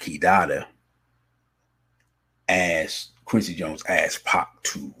deal with Key Dada, as Quincy Jones asked Pac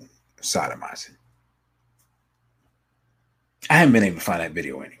to sodomize him. I haven't been able to find that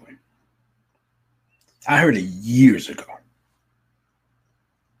video anywhere. I heard it years ago.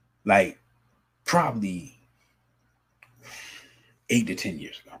 Like probably 8 to 10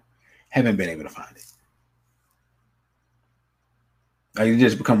 years ago. Haven't been able to find it. Like, it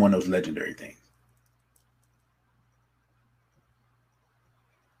just become one of those legendary things.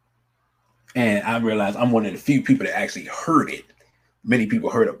 And I realized I'm one of the few people that actually heard it. Many people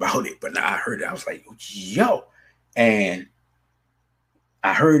heard about it, but now I heard it. I was like, yo. And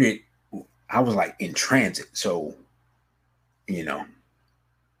I heard it. I was like in transit. So,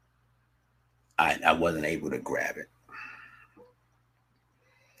 I wasn't able to grab it.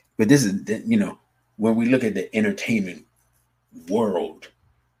 But this is, when we look at the entertainment world,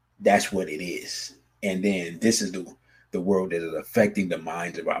 that's what it is. And then this is the world that is affecting the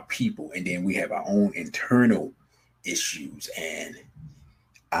minds of our people. And then we have our own internal issues, and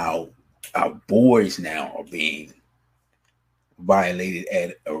our boys now are being violated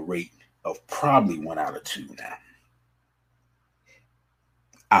at a rate of probably 1 out of 2 now.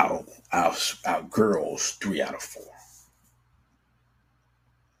 Our girls 3 out of 4.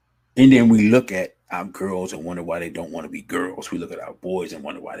 And then we look at our girls and wonder why they don't want to be girls. We look at our boys and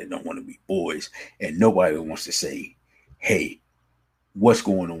wonder why they don't want to be boys. And nobody wants to say, hey, what's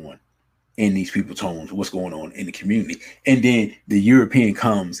going on in these people's homes? What's going on in the community? And then the European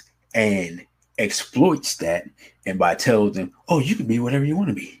comes and exploits that, and by tells them, oh, you can be whatever you want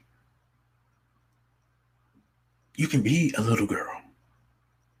to be. You can be a little girl.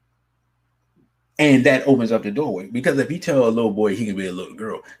 And that opens up the doorway, because if you tell a little boy he can be a little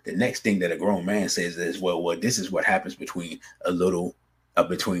girl, the next thing that a grown man says is, well, this is what happens between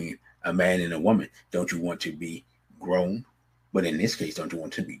between a man and a woman. Don't you want to be grown? But in this case, don't you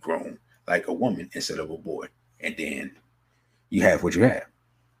want to be grown like a woman instead of a boy? And then you have what you have.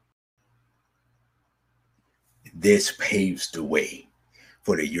 This paves the way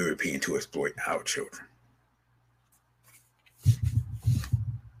for the European to exploit our children.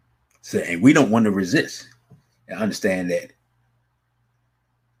 So, and we don't want to resist and understand that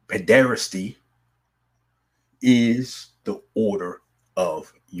pederasty is the order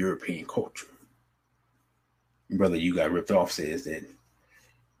of European culture. Brother, you got ripped off says that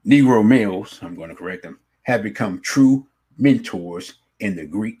Negro males, I'm going to correct them, have become true mentors in the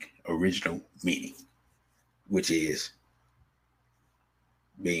Greek original meaning, which is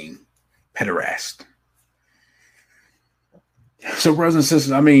being pederast. So, brothers and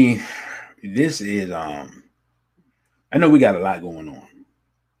sisters, I mean, this is, I know we got a lot going on.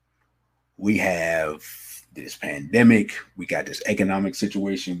 We have this pandemic. We got this economic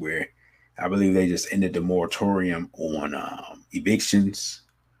situation where I believe they just ended the moratorium on evictions.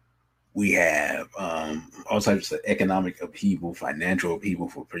 We have all types of economic upheaval, financial upheaval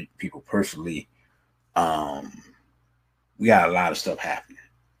for people personally. We got a lot of stuff happening.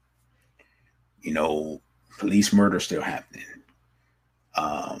 Police murder still happening.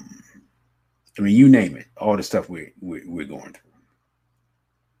 I mean, you name it, all the stuff we're going through.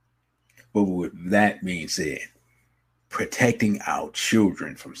 But with that being said, protecting our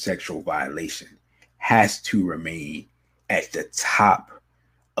children from sexual violation has to remain at the top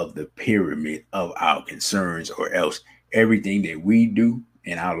of the pyramid of our concerns, or else everything that we do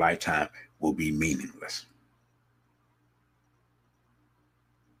in our lifetime will be meaningless.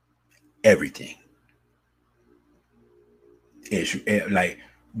 everything. It's like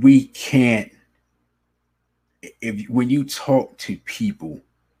we can't. If when you talk to people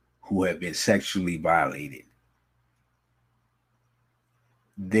who have been sexually violated,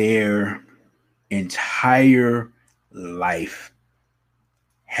 their entire life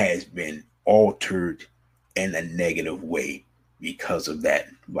has been altered in a negative way because of that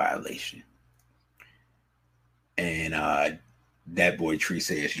violation. And that boy Tree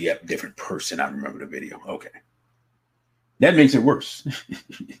says, yep, different person. I remember the video. Okay. That makes it worse.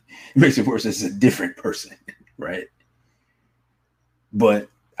 It makes it worse. It's a different person, right? But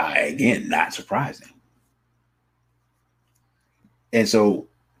again, not surprising. And so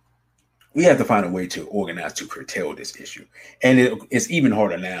we have to find a way to organize to curtail this issue. And it's even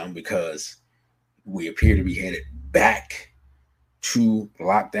harder now because we appear to be headed back to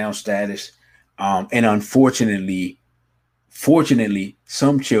lockdown status. And unfortunately,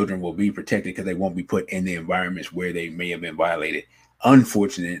 some children will be protected because they won't be put in the environments where they may have been violated.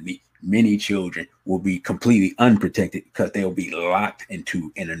 Unfortunately, many children will be completely unprotected because they'll be locked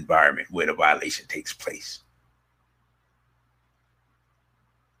into an environment where the violation takes place.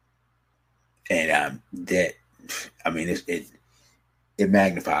 And it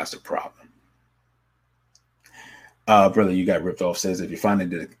magnifies the problem. Brother, you got ripped off says, if you're finding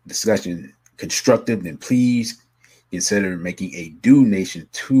the discussion constructive, then please consider making a donation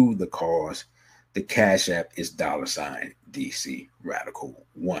to the cause. The Cash App is $DC Radical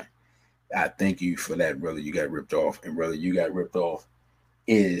 1. I thank you for that, brother. You got ripped off. And brother, you got ripped off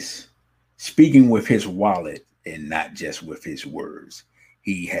is speaking with his wallet and not just with his words.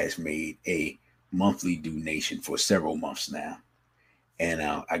 He has made a monthly donation for several months now. And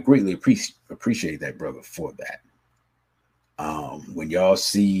I greatly appreciate that, brother, for that. When y'all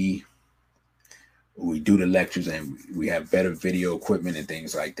see we do the lectures and we have better video equipment and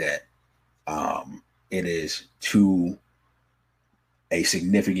things like that, it is to a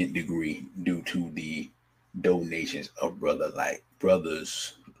significant degree due to the donations of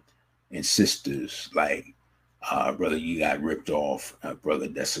brothers and sisters like brother you got ripped off, brother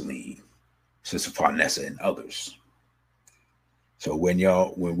Desaline, sister Farnessa, and others. So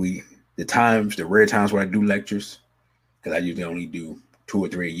the rare times when I do lectures, because I usually only do 2 or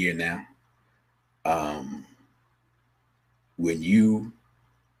 3 a year now, when you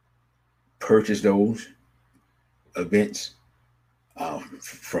purchase those events,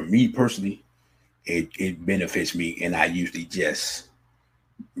 from me personally, it benefits me, and I usually just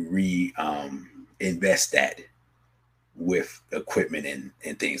invest that with equipment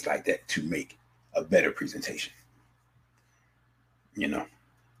and things like that to make a better presentation.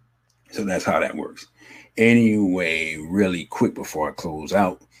 So that's how that works. Anyway, really quick before I close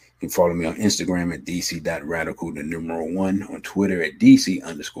out, you can follow me on Instagram at dc.radical, the numeral 1, on Twitter at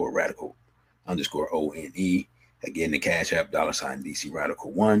dc_radical_ONE. Again, the Cash App, $DC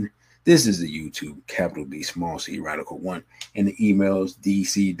Radical 1. This is the YouTube, capital D, small c, Radical 1. And the emails,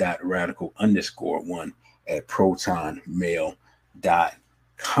 dc.radical_1 at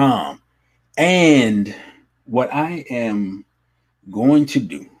protonmail.com. And what I am going to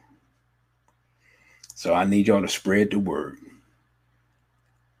do, so I need y'all to spread the word.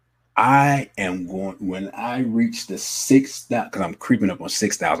 I am going, when I reach the 6,000, because I'm creeping up on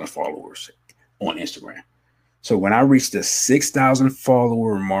 6,000 followers on Instagram. So when I reach the 6,000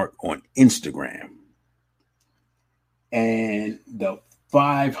 follower mark on Instagram and the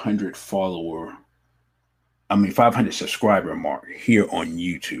 500 subscriber mark here on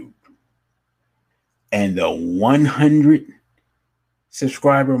YouTube and the 100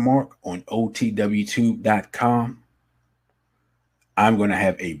 subscriber mark on otwtube.com, I'm going to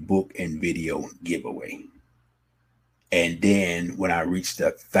have a book and video giveaway. And then when I reach the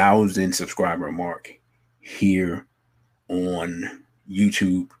 1,000 subscriber mark here on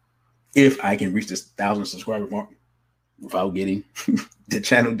YouTube, if I can reach this 1,000 subscriber mark without getting the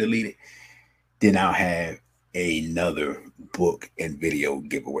channel deleted, then I'll have another book and video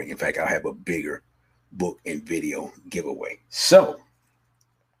giveaway. In fact, I'll have a bigger book and video giveaway. So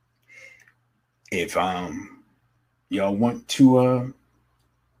if y'all want to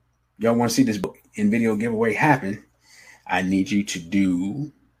see this book and video giveaway happen, I need you to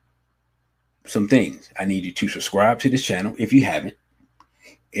do some things. I need you to subscribe to this channel if you haven't.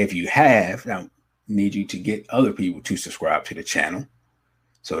 If you have, I need you to get other people to subscribe to the channel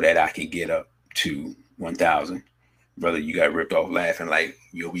so that I can get up to 1,000. Brother, you got ripped off laughing like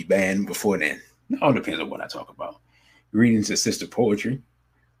you'll be banned before then. It all depends on what I talk about. Greetings to Sister Poetry,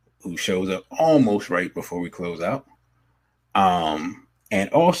 who shows up almost right before we close out. And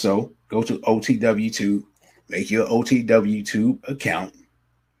also go to OTWTube, make your OTWTube account,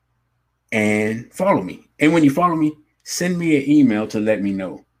 and follow me. And when you follow me, send me an email to let me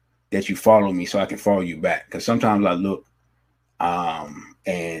know that you follow me so I can follow you back. Because sometimes I look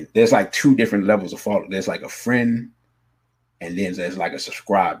and there's like two different levels of follow. There's like a friend, and then there's like a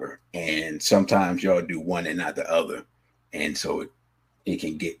subscriber. And sometimes y'all do one and not the other. And so it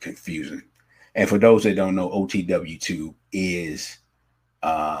can get confusing. And for those that don't know, OTW2 is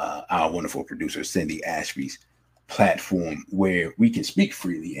our wonderful producer, Cindy Ashby's platform where we can speak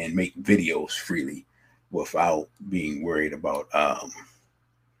freely and make videos freely without being worried about,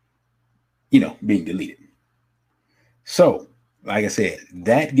 being deleted. So, like I said,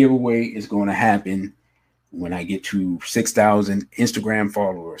 that giveaway is going to happen when I get to 6,000 Instagram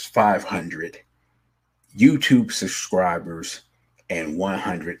followers, 500 YouTube subscribers, and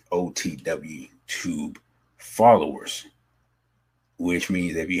 100 OTW Tube followers. Which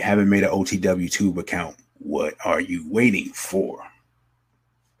means if you haven't made an OTW Tube account, what are you waiting for?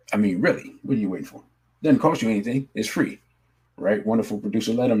 I mean, really, what are you waiting for? Doesn't cost you anything. It's free, right? Wonderful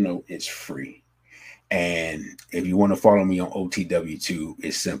producer, let them know it's free. And if you want to follow me on OTW2,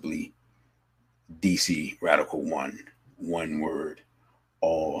 it's simply DC Radical 1, one word,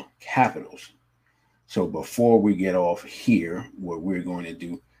 all capitals. So before we get off here, what we're going to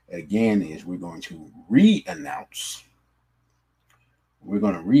do again is we're going to re-announce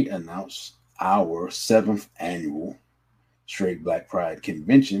our 7th annual Straight Black Pride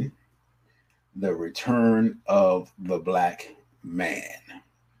Convention, the return of the Black Man.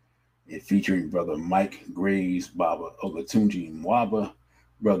 It featuring Brother Mike Graves, Baba Olatunji Mwaba,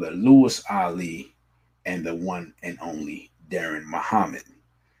 Brother Louis Ali, and the one and only Darren Muhammad.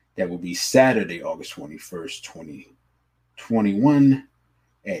 That will be Saturday, August 21st, 2021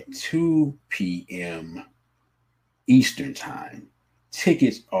 at 2 p.m. Eastern Time.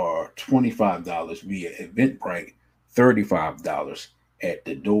 Tickets are $25 via Eventbrite, $35 at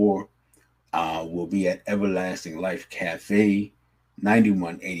the door. We'll be at Everlasting Life Cafe,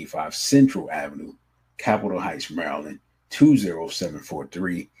 9185 Central Avenue, Capitol Heights, Maryland,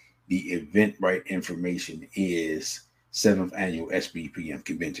 20743. The Eventbrite information is 7th Annual SBPM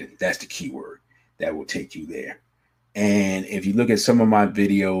Convention. That's the keyword that will take you there. And if you look at some of my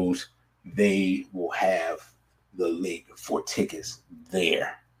videos, they will have the link for tickets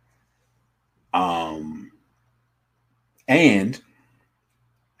there. And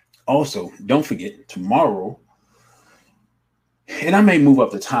also, don't forget, tomorrow, and I may move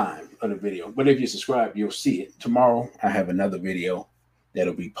up the time of the video, but if you subscribe, you'll see it. Tomorrow, I have another video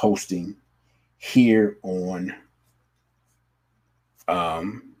that'll be posting here on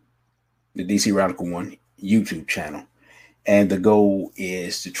the DC Radical 1 YouTube channel. And the goal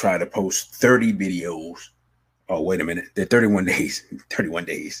is to try to post 30 videos. Oh, wait a minute. They're 31 days. 31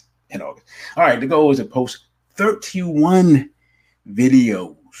 days in August. All right. The goal is to post 31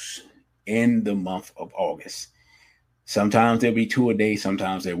 videos in the month of August. Sometimes there'll be 2 a day.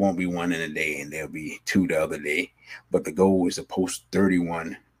 Sometimes there won't be 1 in a day, and there'll be 2 the other day. But the goal is to post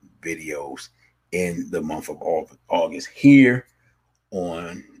 31 videos in the month of August here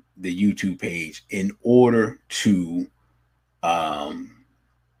on the YouTube page in order to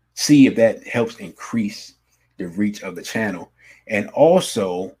see if that helps increase the reach of the channel. And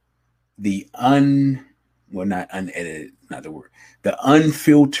also the the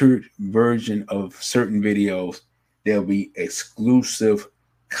unfiltered version of certain videos. There'll be exclusive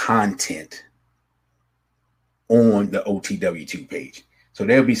content on the OTW2 page. So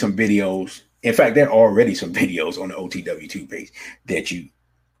there'll be some videos. In fact, there are already some videos on the OTW2 page that you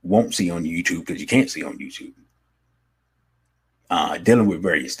won't see on YouTube because you can't see on YouTube. Dealing with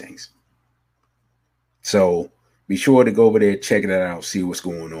various things. So be sure to go over there, check it out, see what's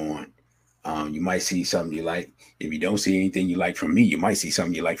going on. You might see something you like. If you don't see anything you like from me, you might see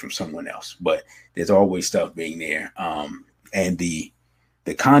something you like from someone else. But there's always stuff being there. And the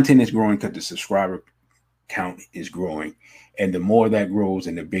content is growing because the subscriber count is growing. And the more that grows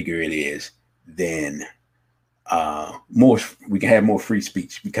and the bigger it is, then more we can have more free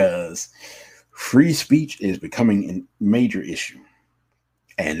speech, because free speech is becoming a major issue.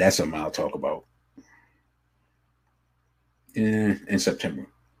 And that's something I'll talk about in September.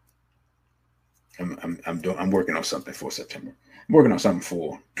 I'm working on something for September. I'm working on something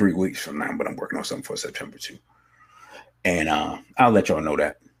for 3 weeks from now, but I'm working on something for September too. And I'll let y'all know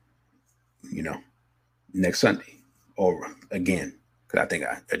that, next Sunday or again, because I think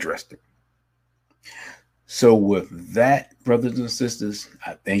I addressed it. So with that, brothers and sisters,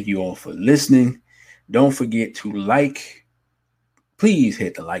 I thank you all for listening. Don't forget to please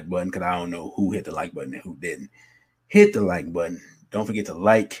hit the like button, because I don't know who hit the like button and who didn't. Hit the like button. Don't forget to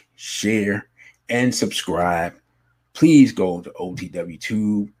like, share, and subscribe. Please go to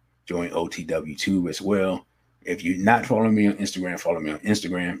OTW2 join OTW2 as well. If you're not following me on Instagram, follow me on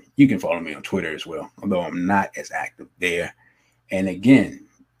Instagram. You can follow me on Twitter as well, although I'm not as active there. And again,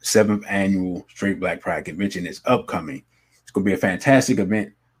 7th annual Straight Black Pride Convention is upcoming. It's going to be a fantastic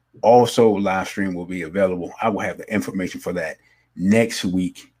event. Also, live stream will be available. I will have the information for that next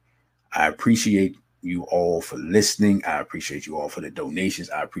week. I appreciate you all for listening. I appreciate you all for the donations.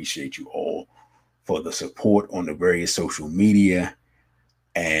 I appreciate you all for the support on the various social media.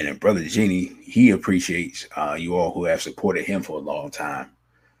 And Brother Jenny, he appreciates you all who have supported him for a long time.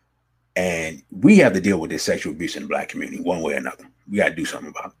 And we have to deal with this sexual abuse in the Black community one way or another. We got to do something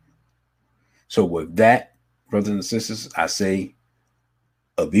about it. So with that, brothers and sisters, I say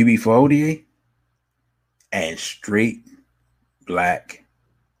Abibi Faudie and Straight Black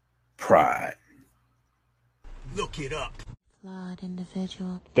Pride. Look it up. Flawed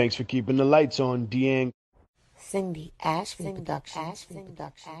individual. Thanks for keeping the lights on, Deang. Cindy Ashby Productions.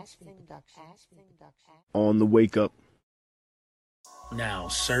 On the wake up. Now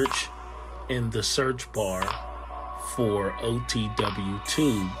search in the search bar for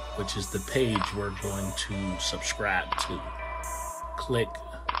OTW2, which is the page we're going to subscribe to. Click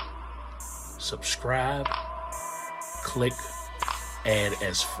subscribe, click add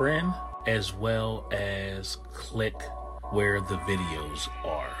as friend, as well as click where the videos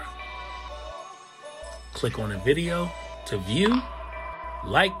are. Click on a video to view,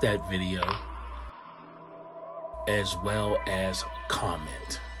 like that video, as well as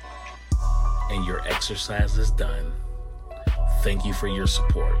comment. And your exercise is done. Thank you for your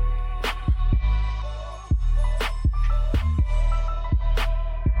support.